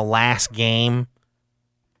game was the last game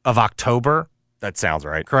of October. That sounds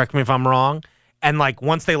right. Correct me if I'm wrong. And like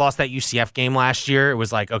once they lost that UCF game last year, it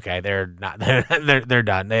was like, okay, they're not they're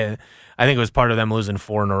done. I think it was part of them losing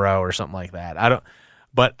 4 in a row or something like that. I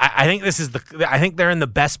think I think they're in the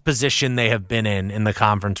best position they have been in the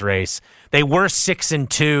conference race. They were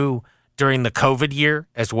 6-2 during the COVID year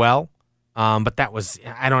as well. But that was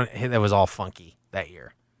all funky that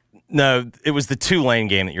year. No, it was the Tulane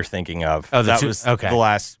game that you're thinking of. Oh, that was the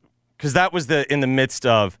last, because that was in the midst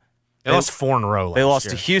of. They lost 4 in a row last They lost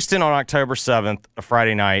year. to Houston on October 7th, a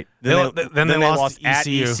Friday night. Then they lost at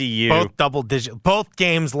ECU. Both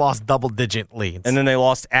games lost double-digit leads. And then they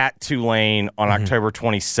lost at Tulane on October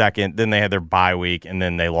 22nd. Then they had their bye week, and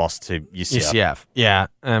then they lost to UCF. Yeah.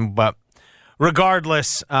 But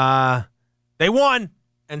regardless, they won.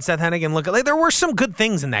 And Seth Hennigan, there were some good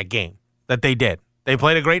things in that game that they did. They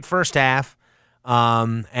played a great first half.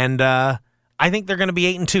 And I think they're going to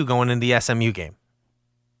be 8-2 going into the SMU game.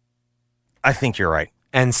 I think you're right.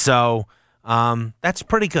 And so that's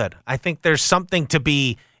pretty good. I think there's something to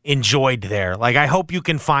be enjoyed there. Like, I hope you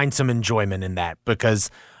can find some enjoyment in that because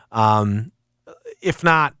if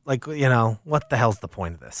not, like, what the hell's the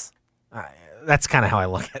point of this? That's kind of how I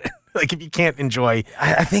look at it. Like, if you can't enjoy.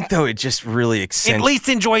 I think, though, it just really at least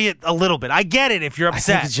enjoy it a little bit. I get it if you're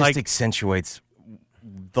upset. I think it just accentuates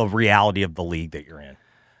the reality of the league that you're in.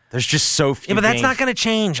 There's just so few. Yeah, but that's games. not going to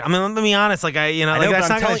change. I mean, let me be honest. Like that's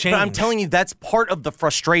not going to change. But I'm telling you, that's part of the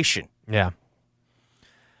frustration. Yeah.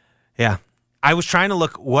 I was trying to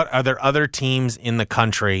look, what are there other teams in the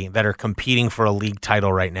country that are competing for a league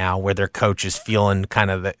title right now where their coach is feeling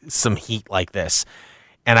kind of some heat like this?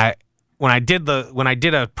 And when I did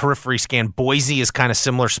a periphery scan, Boise is kind of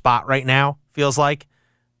similar spot right now. Feels like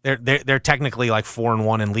they're technically like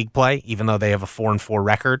 4-1 in league play, even though they have a 4-4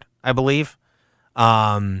 record, I believe.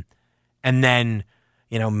 And then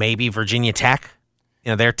maybe Virginia Tech.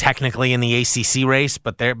 They're technically in the ACC race,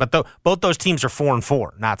 but both those teams are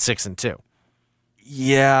 4-4, not 6-2.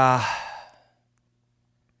 Yeah.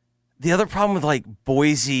 The other problem with like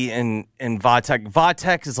Boise and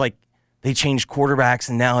Vatech is like they changed quarterbacks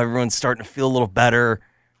and now everyone's starting to feel a little better.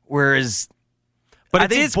 Whereas, I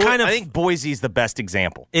think Boise's the best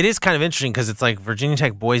example. It is kind of interesting because it's like Virginia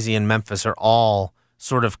Tech, Boise, and Memphis are all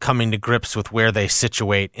sort of coming to grips with where they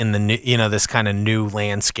situate in the this kind of new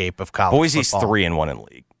landscape of college Boise's football. 3-1 in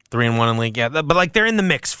league. 3-1 in league, yeah. But like they're in the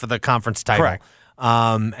mix for the conference title. Correct.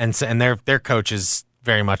 And their coach is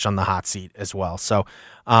very much on the hot seat as well. So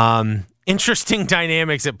interesting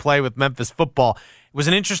dynamics at play with Memphis football. It was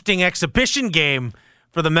an interesting exhibition game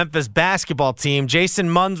for the Memphis basketball team. Jason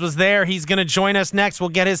Munz was there. He's going to join us next. We'll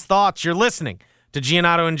get his thoughts. You're listening to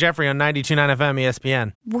Giannotto and Jeffrey on 92.9 FM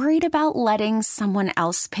ESPN. Worried about letting someone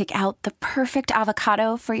else pick out the perfect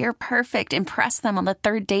avocado for your perfect impress them on the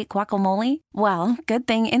third date guacamole? Well, good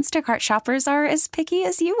thing Instacart shoppers are as picky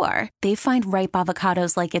as you are. They find ripe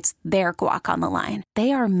avocados like it's their guac on the line.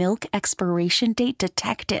 They are milk expiration date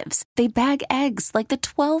detectives. They bag eggs like the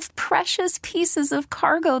 12 precious pieces of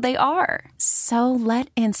cargo they are. So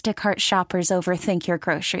let Instacart shoppers overthink your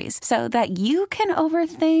groceries so that you can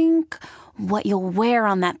overthink what you'll wear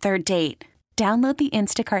on that third date. Download the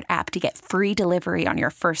Instacart app to get free delivery on your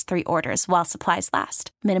first 3 orders while supplies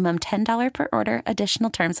last. Minimum $10 per order. Additional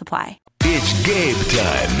terms apply. It's Gabe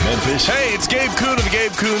time, Memphis. Hey, it's Gabe Kuhn of the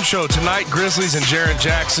Gabe Kuhn Show. Tonight, Grizzlies and Jaren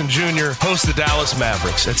Jackson Jr. host the Dallas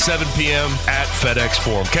Mavericks at 7 p.m. at FedEx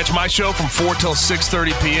Forum. Catch my show from 4 till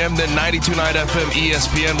 6:30 p.m. Then 92.9 FM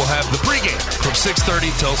ESPN will have the pregame from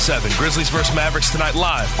 6:30 till 7. Grizzlies versus Mavericks tonight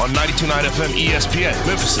live on 92.9 FM ESPN,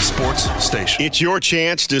 Memphis' sports station. It's your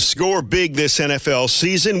chance to score big this NFL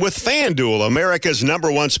season with FanDuel, America's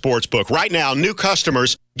 #1 sportsbook. Right now, new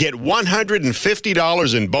customers get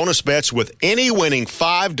 $150 in bonus bets with any winning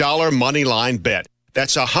 $5 money line bet.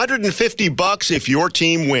 That's $150 if your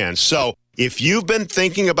team wins. So if you've been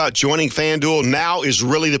thinking about joining FanDuel, now is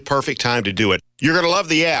really the perfect time to do it. You're going to love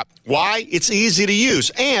the app. Why? It's easy to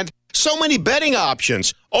use and so many betting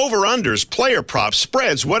options. Over-unders, player props,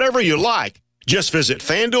 spreads, whatever you like. Just visit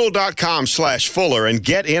FanDuel.com/Fuller and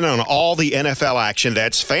get in on all the NFL action.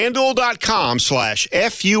 That's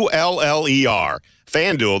FanDuel.com/FULLER.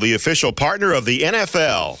 FanDuel, the official partner of the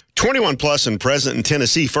NFL. 21 plus and present in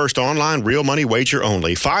Tennessee. First online real money wager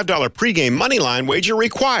only. $5 pregame money line wager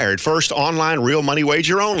required. First online real money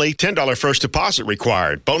wager only. $10 first deposit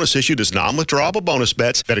required. Bonus issued as non-withdrawable bonus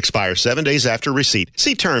bets that expire 7 days after receipt.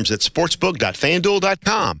 See terms at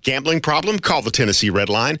sportsbook.fanduel.com. Gambling problem? Call the Tennessee Red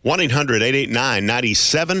Line.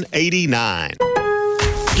 1-800-889-9789.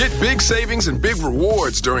 Get big savings and big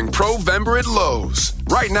rewards during Pro-Vember at Lowe's.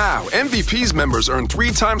 Right now, MVP's members earn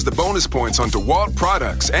 3 times the bonus points on DeWalt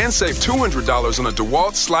products and save $200 on a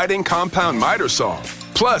DeWalt sliding compound miter saw.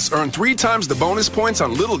 Plus, earn 3 times the bonus points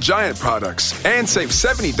on Little Giant products and save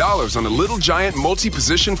 $70 on a Little Giant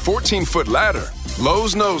multi-position 14-foot ladder.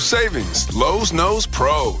 Lowe's knows savings. Lowe's knows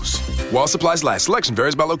pros. While supplies last, selection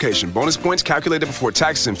varies by location. Bonus points calculated before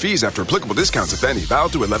taxes and fees after applicable discounts, if any.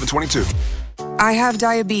 Valid through 11/22. I have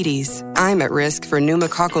diabetes. I'm at risk for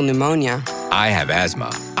pneumococcal pneumonia. I have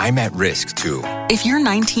asthma. I'm at risk, too. If you're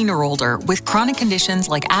 19 or older with chronic conditions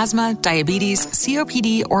like asthma, diabetes,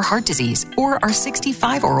 COPD, or heart disease, or are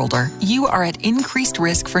 65 or older, you are at increased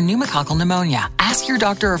risk for pneumococcal pneumonia. Ask your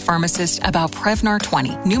doctor or pharmacist about Prevnar 20,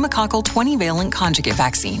 pneumococcal 20-valent conjugate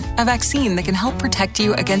vaccine, a vaccine that can help protect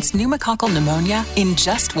you against pneumococcal pneumonia in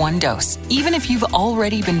just 1 dose. Even if you've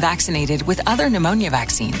already been vaccinated with other pneumonia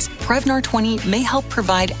vaccines, Prevnar 20 may help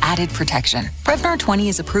provide added protection. Prevnar 20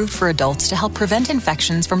 is approved for adults to help prevent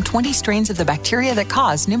infections from 20 strains of the bacteria that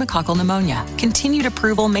cause pneumococcal pneumonia. Continued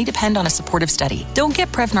approval may depend on a supportive study. Don't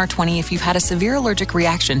get Prevnar 20 if you've had a severe allergic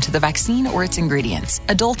reaction to the vaccine or its ingredients.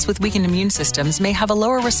 Adults with weakened immune systems may have a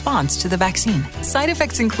lower response to the vaccine. Side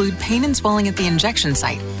effects include pain and swelling at the injection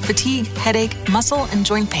site, fatigue, headache, muscle, and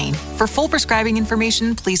joint pain. For full prescribing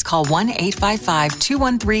information, please call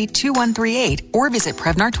 1-855-213-2138 or visit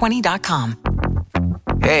Prevnar20.com.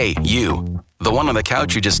 Hey, you. The one on the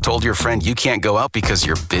couch who just told your friend you can't go out because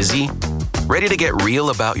you're busy? Ready to get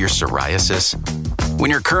real about your psoriasis?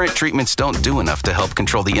 When your current treatments don't do enough to help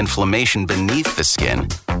control the inflammation beneath the skin,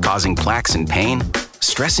 causing plaques and pain,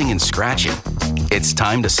 stressing and scratching, It's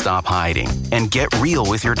time to stop hiding and get real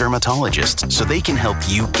with your dermatologist so they can help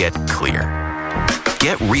you get clear.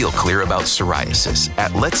 Get real clear about psoriasis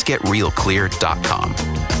at letsgetrealclear.com.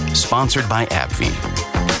 Sponsored by AbbVie.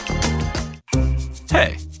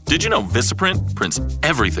 Hey, did you know Vistaprint prints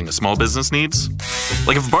everything a small business needs?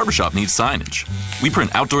 Like if a barbershop needs signage, we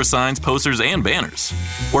print outdoor signs, posters, and banners.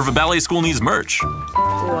 Or if a ballet school needs merch,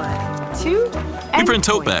 1, 2, we print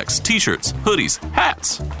tote bags, t-shirts, hoodies,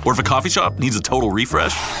 hats. Or if a coffee shop needs a total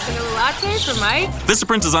refresh, vanilla latte for Mike.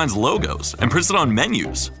 Vistaprint designs logos and prints it on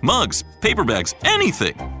menus, mugs, paper bags,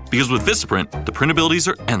 anything. Because with Vistaprint, the printabilities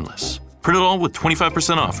are endless. Print it all with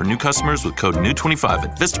 25% off for new customers with code NEW25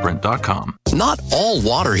 at Vistaprint.com. Not all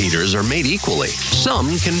water heaters are made equally.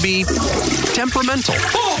 Some can be temperamental.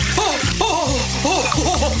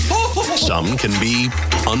 Some can be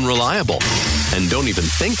unreliable. And don't even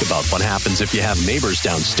think about what happens if you have neighbors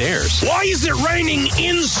downstairs. Why is it raining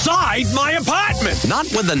inside my apartment? Not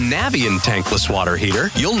with a Navien tankless water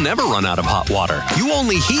heater. You'll never run out of hot water. You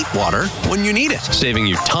only heat water when you need it, saving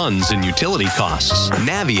you tons in utility costs.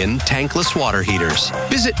 Navien tankless water heaters.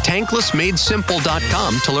 Visit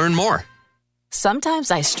tanklessmadesimple.com to learn more.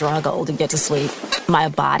 Sometimes I struggle to get to sleep. My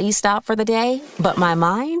body stopped for the day, but my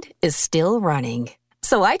mind is still running.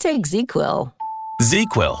 So I take ZQuil.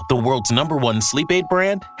 ZQuil, the world's #1 sleep aid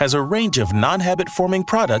brand, has a range of non-habit-forming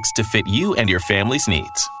products to fit you and your family's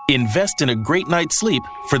needs. Invest in a great night's sleep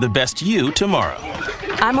for the best you tomorrow.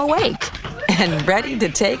 I'm awake and ready to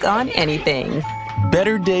take on anything.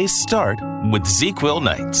 Better days start with ZQuil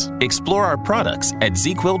nights. Explore our products at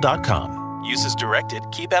ZQuil.com. Use as directed.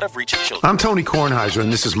 Keep out of reach of children. I'm Tony Kornheiser,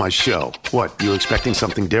 and this is my show. What, you expecting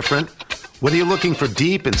something different? Whether you're looking for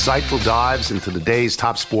deep, insightful dives into the day's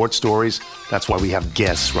top sports stories, that's why we have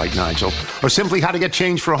guests, right, Nigel? Or simply how to get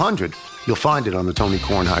change for 100, you'll find it on the Tony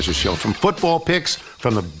Kornheiser Show. From football picks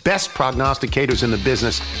from the best prognosticators in the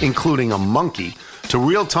business, including a monkey, to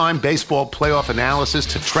real-time baseball playoff analysis,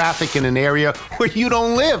 to traffic in an area where you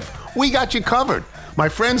don't live. We got you covered. My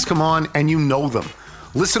friends come on, and you know them.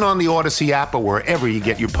 Listen on the Odyssey app or wherever you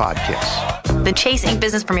get your podcasts. The Chase Ink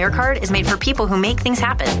Business Premier Card is made for people who make things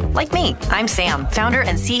happen, like me. I'm Sam, founder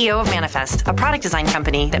and CEO of Manifest, a product design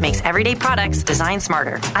company that makes everyday products designed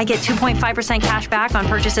smarter. I get 2.5% cash back on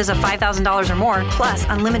purchases of $5,000 or more, plus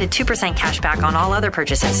unlimited 2% cash back on all other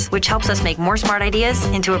purchases, which helps us make more smart ideas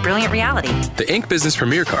into a brilliant reality. The Ink Business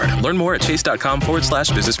Premier Card. Learn more at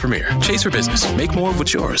chase.com/business premier. Chase for business. Make more of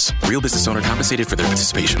what's yours. Real business owner compensated for their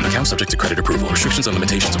participation. Account subject to credit approval. Restrictions on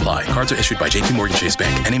limitations apply. Cards are issued by JPMorgan Chase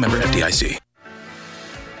Bank. Any member FDIC.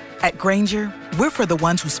 At Grainger, we're for the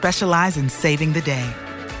ones who specialize in saving the day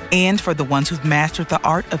and for the ones who've mastered the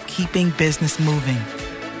art of keeping business moving.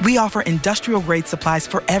 We offer industrial-grade supplies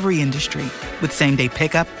for every industry with same-day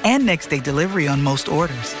pickup and next-day delivery on most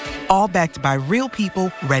orders, all backed by real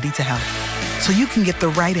people ready to help. So you can get the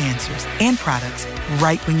right answers and products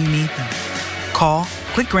right when you need them. Call,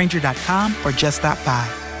 clickgrainger.com, or just stop by.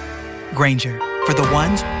 Grainger, for the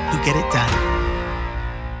ones who get it done.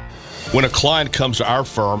 When a client comes to our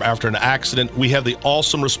firm after an accident, we have the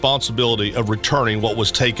awesome responsibility of returning what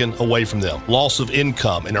was taken away from them. Loss of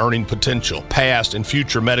income and earning potential, past and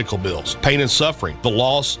future medical bills, pain and suffering, the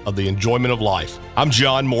loss of the enjoyment of life. I'm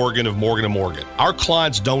John Morgan of Morgan & Morgan. Our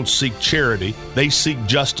clients don't seek charity, they seek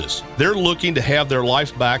justice. They're looking to have their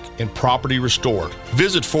life back and property restored.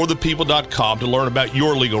 Visit forthepeople.com to learn about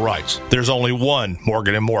your legal rights. There's only one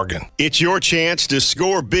Morgan & Morgan. It's your chance to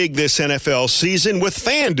score big this NFL season with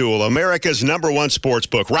FanDuel, America's #1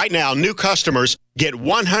 sportsbook. Right now, new customers get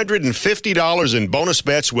 $150 in bonus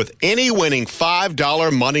bets with any winning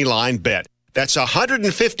 $5 money line bet. That's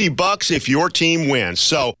 $150 if your team wins.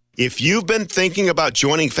 So if you've been thinking about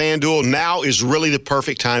joining FanDuel, now is really the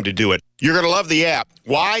perfect time to do it. You're going to love the app.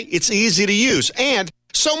 Why? It's easy to use and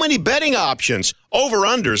so many betting options.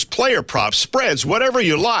 Over-unders, player props, spreads, whatever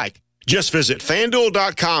you like. Just visit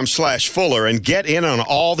FanDuel.com/Fuller and get in on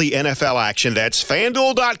all the NFL action. That's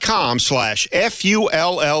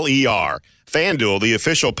FanDuel.com/FULLER. FanDuel, the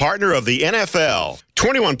official partner of the NFL.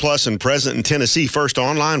 21 plus and present in Tennessee. First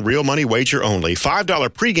online real money wager only. $5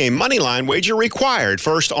 pregame money line wager required.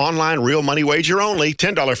 First online real money wager only.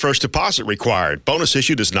 $10 first deposit required. Bonus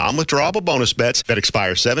issued as non-withdrawable bonus bets that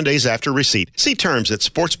expire 7 days after receipt. See terms at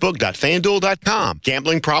sportsbook.fanduel.com.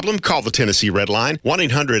 Gambling problem? Call the Tennessee Red Line.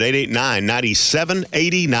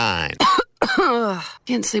 1-800-889-9789.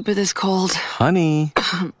 Can't sleep with this cold. Honey.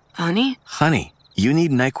 Honey? Honey. You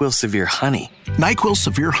need NyQuil Severe Honey. NyQuil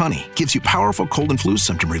Severe Honey gives you powerful cold and flu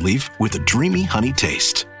symptom relief with a dreamy honey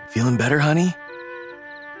taste. Feeling better, honey?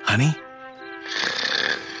 Honey?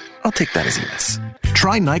 I'll take that as a yes.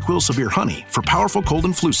 Try NyQuil Severe Honey for powerful cold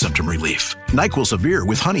and flu symptom relief. NyQuil Severe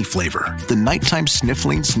with honey flavor. The nighttime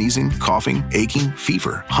sniffling, sneezing, coughing, aching,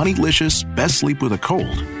 fever. Honeylicious, best sleep with a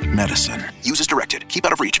cold. Medicine. Use as directed. Keep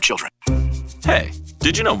out of reach of children. Hey,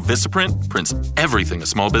 did you know Vistaprint prints everything a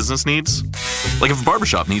small business needs? Like if a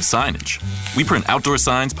barbershop needs signage, we print outdoor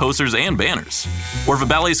signs, posters, and banners. Or if a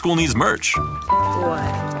ballet school needs merch,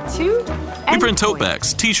 1, 2, we print tote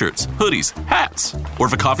bags, t-shirts, hoodies, hats. Or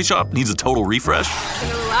if a coffee shop needs a total refresh,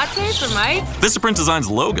 vanilla latte for Mike. Vistaprint designs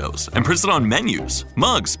logos and prints it on menus,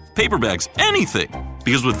 mugs, paper bags, anything.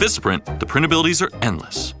 Because with Vistaprint, the printabilities are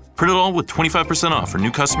endless. Print it all with 25% off for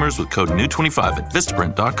new customers with code NEW25 at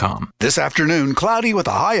Vistaprint.com. This afternoon, cloudy with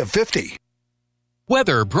a high of 50.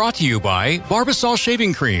 Weather brought to you by Barbasol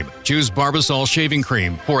Shaving Cream. Choose Barbasol Shaving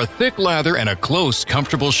Cream for a thick lather and a close,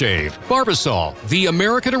 comfortable shave. Barbasol, the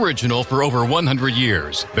American original for over 100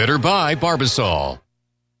 years. Better buy Barbasol.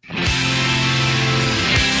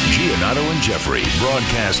 Giannato and Jeffrey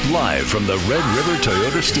broadcast live from the Red River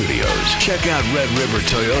Toyota Studios. Check out Red River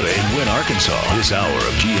Toyota in Wynn, Arkansas. This hour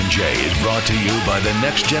of G&J is brought to you by the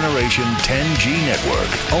Next Generation 10G Network.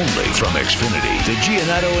 Only from Xfinity. The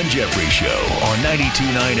Giannato and Jeffrey Show on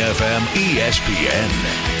 92.9 FM ESPN.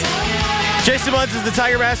 Jason Munz is the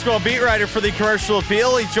Tiger basketball beat writer for the Commercial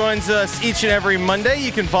Appeal. He joins us each and every Monday.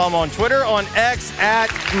 You can follow him on Twitter, on X at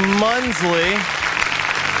Munsley.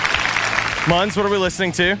 Munz, what are we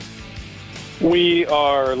listening to? We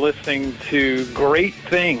are listening to Great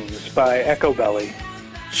Things by Echo Belly.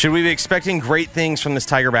 Should we be expecting great things from this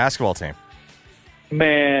Tiger basketball team?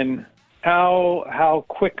 Man, how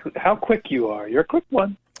quick you are. You're a quick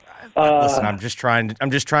one. Listen, I'm just trying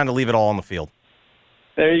to leave it all on the field.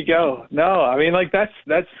 There you go. No, I mean, like that's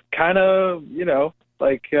kind of,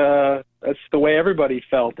 that's the way everybody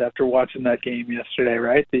felt after watching that game yesterday,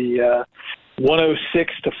 right? The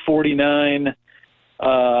 106-49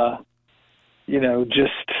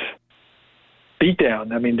 just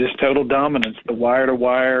beatdown. I mean, just total dominance, the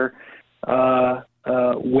wire-to-wire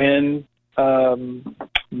win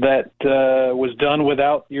that was done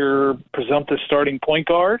without your presumptive starting point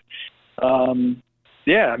guard. I mean,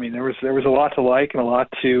 there was a lot to like and a lot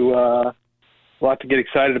to get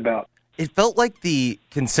excited about. It felt like the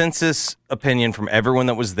consensus opinion from everyone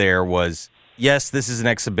that was there was, yes, this is an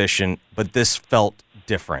exhibition, but this felt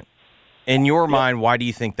different. In your mind, why do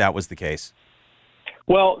you think that was the case?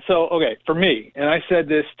 Well, so, okay, for me, and I said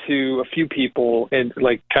this to a few people in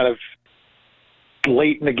kind of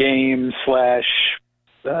late in the game /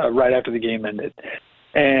 right after the game ended.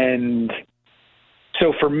 And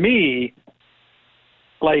so for me,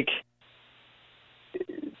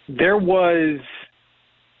 there was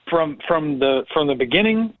from the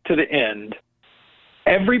beginning to the end,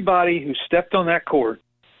 everybody who stepped on that court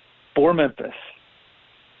for Memphis,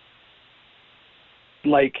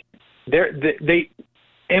 they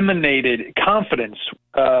emanated confidence,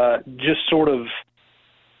 just sort of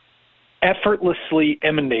effortlessly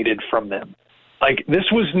emanated from them. This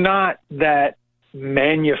was not that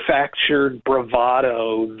manufactured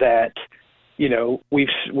bravado that, we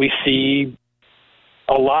see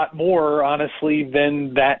a lot more, honestly,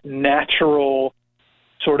 than that natural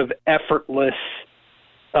sort of effortless,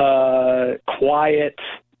 quiet,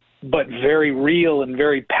 but very real and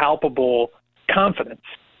very palpable confidence.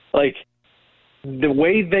 The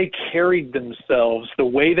way they carried themselves, the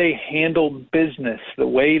way they handled business, the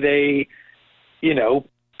way they,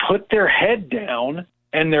 put their head down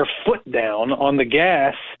and their foot down on the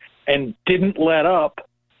gas and didn't let up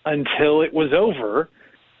until it was over.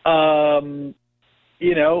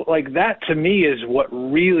 That to me is what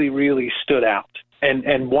really, really stood out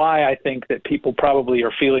and why I think that people probably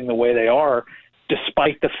are feeling the way they are,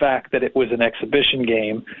 despite the fact that it was an exhibition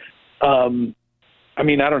game. I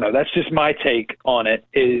mean, I don't know. That's just my take on it.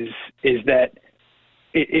 Is that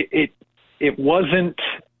it wasn't,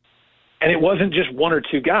 and it wasn't just one or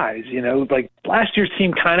two guys. Last year's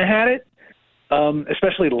team kind of had it,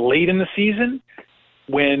 especially late in the season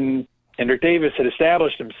when Kendrick Davis had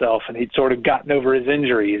established himself and he'd sort of gotten over his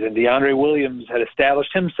injuries, and DeAndre Williams had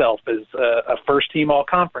established himself as a first-team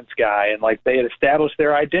all-conference guy, and they had established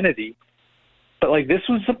their identity. But this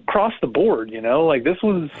was across the board, this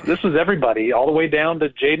was everybody, all the way down to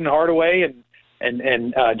Jaden Hardaway and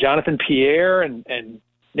Jonathan Pierre and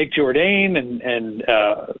Nick Jourdain and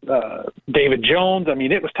David Jones. I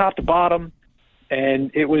mean, it was top to bottom,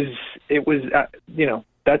 and it was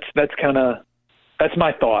that's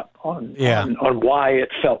my thought on why it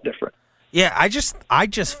felt different. Yeah, I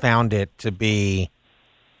just found it to be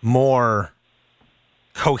more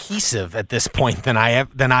cohesive at this point than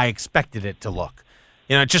I expected it to look.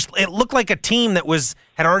 It looked like a team that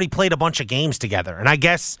had already played a bunch of games together. And I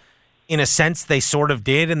guess in a sense they sort of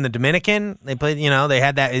did in the Dominican. They played, they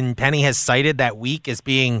had that, and Penny has cited that week as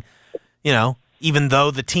being, even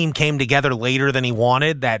though the team came together later than he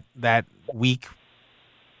wanted, that week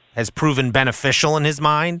has proven beneficial in his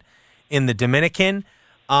mind in the Dominican.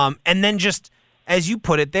 And then just, as you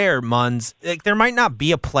put it there, Munz, like, there might not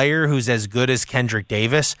be a player who's as good as Kendrick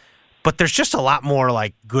Davis, but there's just a lot more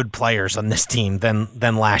like good players on this team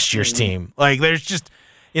than last year's team. Like there's just,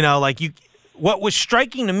 what was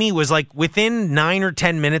striking to me was like within 9 or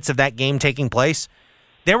 10 minutes of that game taking place,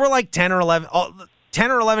 there were like 10 or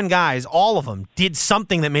 11 guys, all of them did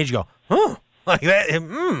something that made you go, huh, like that,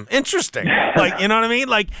 interesting. Like, you know what I mean?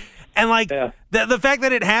 Like, and like the fact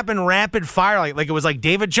that it happened rapid fire, like it was like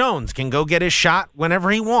David Jones can go get his shot whenever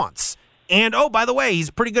he wants. And, oh, by the way, he's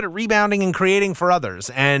pretty good at rebounding and creating for others.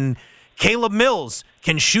 And Caleb Mills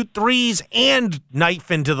can shoot threes and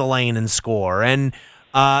knife into the lane and score. And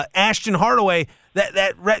Ashton Hardaway,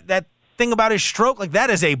 that thing about his stroke, like that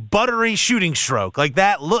is a buttery shooting stroke. Like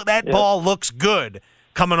that ball looks good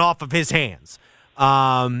coming off of his hands.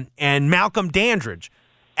 And Malcolm Dandridge,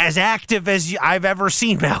 as active as I've ever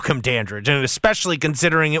seen Malcolm Dandridge, and especially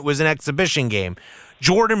considering it was an exhibition game.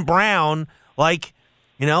 Jordan Brown, like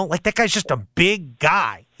that guy's just a big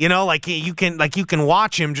guy. Like you can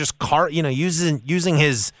watch him just using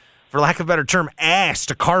his, for lack of a better term, ass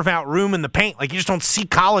to carve out room in the paint. Like you just don't see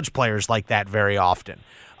college players like that very often.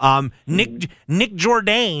 Nick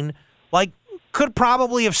Jourdain, like, could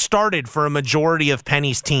probably have started for a majority of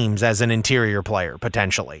Penny's teams as an interior player,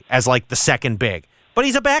 potentially, as like the second big. But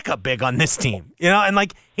he's a backup big on this team, and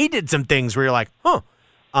like he did some things where you're like, huh.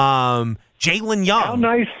 Jalen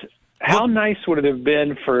Young. How nice would it have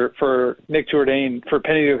been for Nick Jourdain, for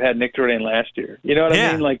Penny to have had Nick Jourdain last year? You know what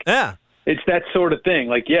I mean? Like, it's that sort of thing.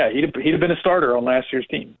 Like, he'd have been a starter on last year's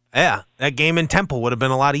team. Yeah, that game in Temple would have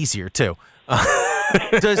been a lot easier too.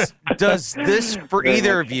 Does this, for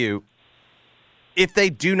either of you, if they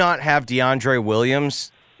do not have DeAndre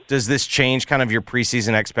Williams, does this change kind of your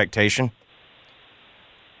preseason expectation?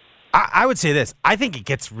 I would say this. I think it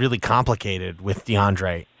gets really complicated with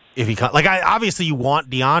DeAndre. If he obviously you want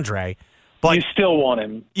DeAndre, but you still want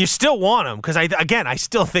him. You still want him because I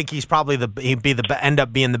still think he's probably end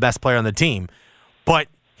up being the best player on the team. But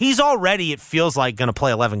he's already, it feels like, going to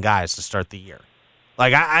play 11 guys to start the year.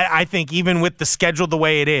 Like I think even with the schedule the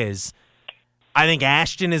way it is, I think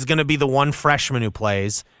Ashton is going to be the one freshman who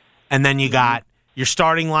plays, and then you got your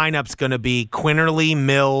starting lineup's going to be Quinterly,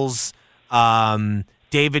 Mills,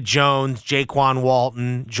 David Jones, Jaquan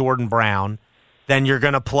Walton, Jordan Brown. Then you're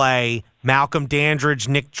going to play Malcolm Dandridge,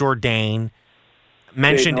 Nick Jourdain,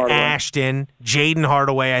 mentioned Ashton, Jaden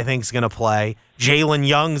Hardaway I think is going to play, Jalen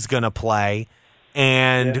Young's going to play,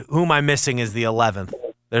 and who am I missing is the 11th?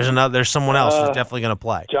 There's someone else who's definitely going to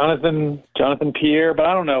play. Jonathan Pierre, but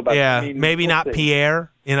I don't know about that. Yeah, maybe not Pierre,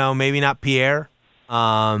 maybe not Pierre.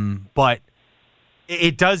 But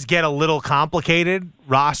it does get a little complicated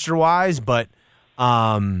roster-wise, but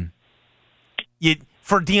for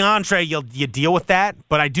DeAndre, you deal with that,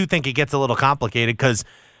 but I do think it gets a little complicated because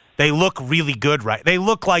they look really good, right? They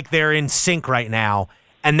look like they're in sync right now,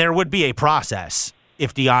 and there would be a process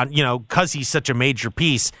if because he's such a major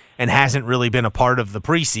piece and hasn't really been a part of the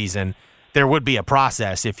preseason, there would be a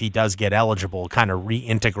process if he does get eligible, kind of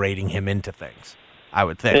reintegrating him into things, I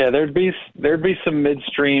would think. Yeah, there'd be some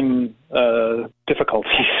midstream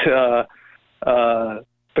difficulties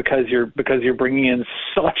because you're bringing in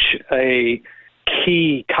such a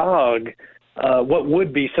key cog, what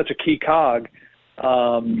would be such a key cog,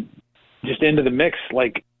 just into the mix,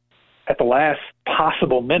 like at the last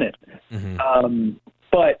possible minute. Mm-hmm.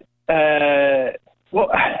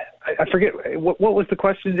 I forget what was the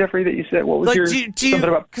question, Jeffrey, that you said. What was something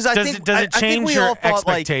about? Because does it change your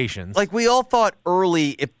expectations? Like we all thought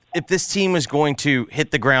early, if this team was going to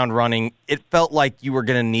hit the ground running, it felt like you were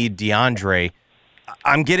going to need DeAndre.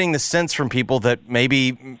 I'm getting the sense from people that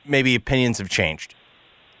maybe opinions have changed.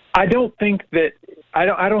 I don't think that I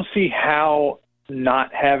don't see how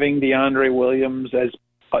not having DeAndre Williams as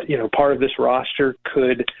part of this roster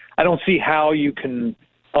could. I don't see how you can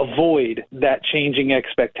avoid that changing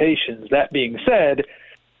expectations. That being said,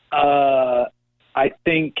 I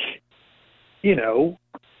think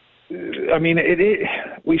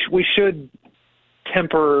we should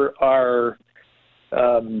temper our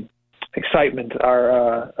excitement,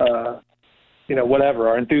 our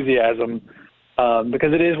our enthusiasm,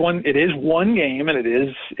 because it is one game and it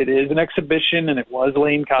is an exhibition and it was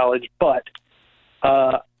Lane College, but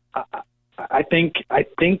I think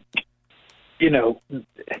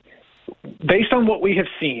based on what we have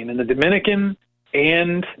seen in the Dominican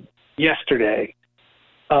and yesterday,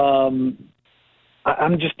 I'm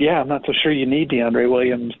not so sure you need DeAndre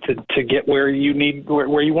Williams to get where you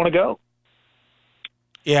want to go.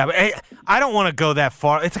 Yeah, but I don't want to go that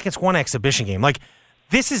far. It's like it's one exhibition game. Like,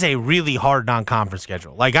 this is a really hard non-conference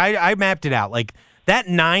schedule. Like, I mapped it out. Like, that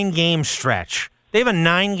 9-game stretch, they have a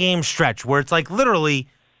 9-game stretch where it's like literally,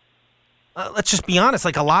 let's just be honest,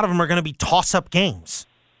 like a lot of them are going to be toss-up games.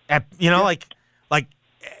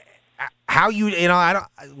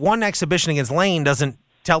 One exhibition against Lane doesn't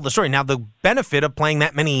tell the story. Now, the benefit of playing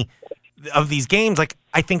that many of these games, like,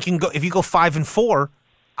 I think you can go, if you go 5-4,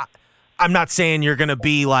 I'm not saying you're going to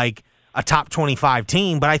be like a top 25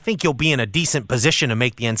 team, but I think you'll be in a decent position to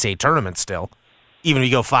make the NCAA tournament still, even if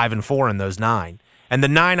you go 5-4 in those 9. And the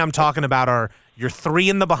 9 I'm talking about are your 3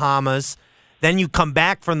 in the Bahamas, then you come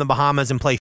back from the Bahamas and play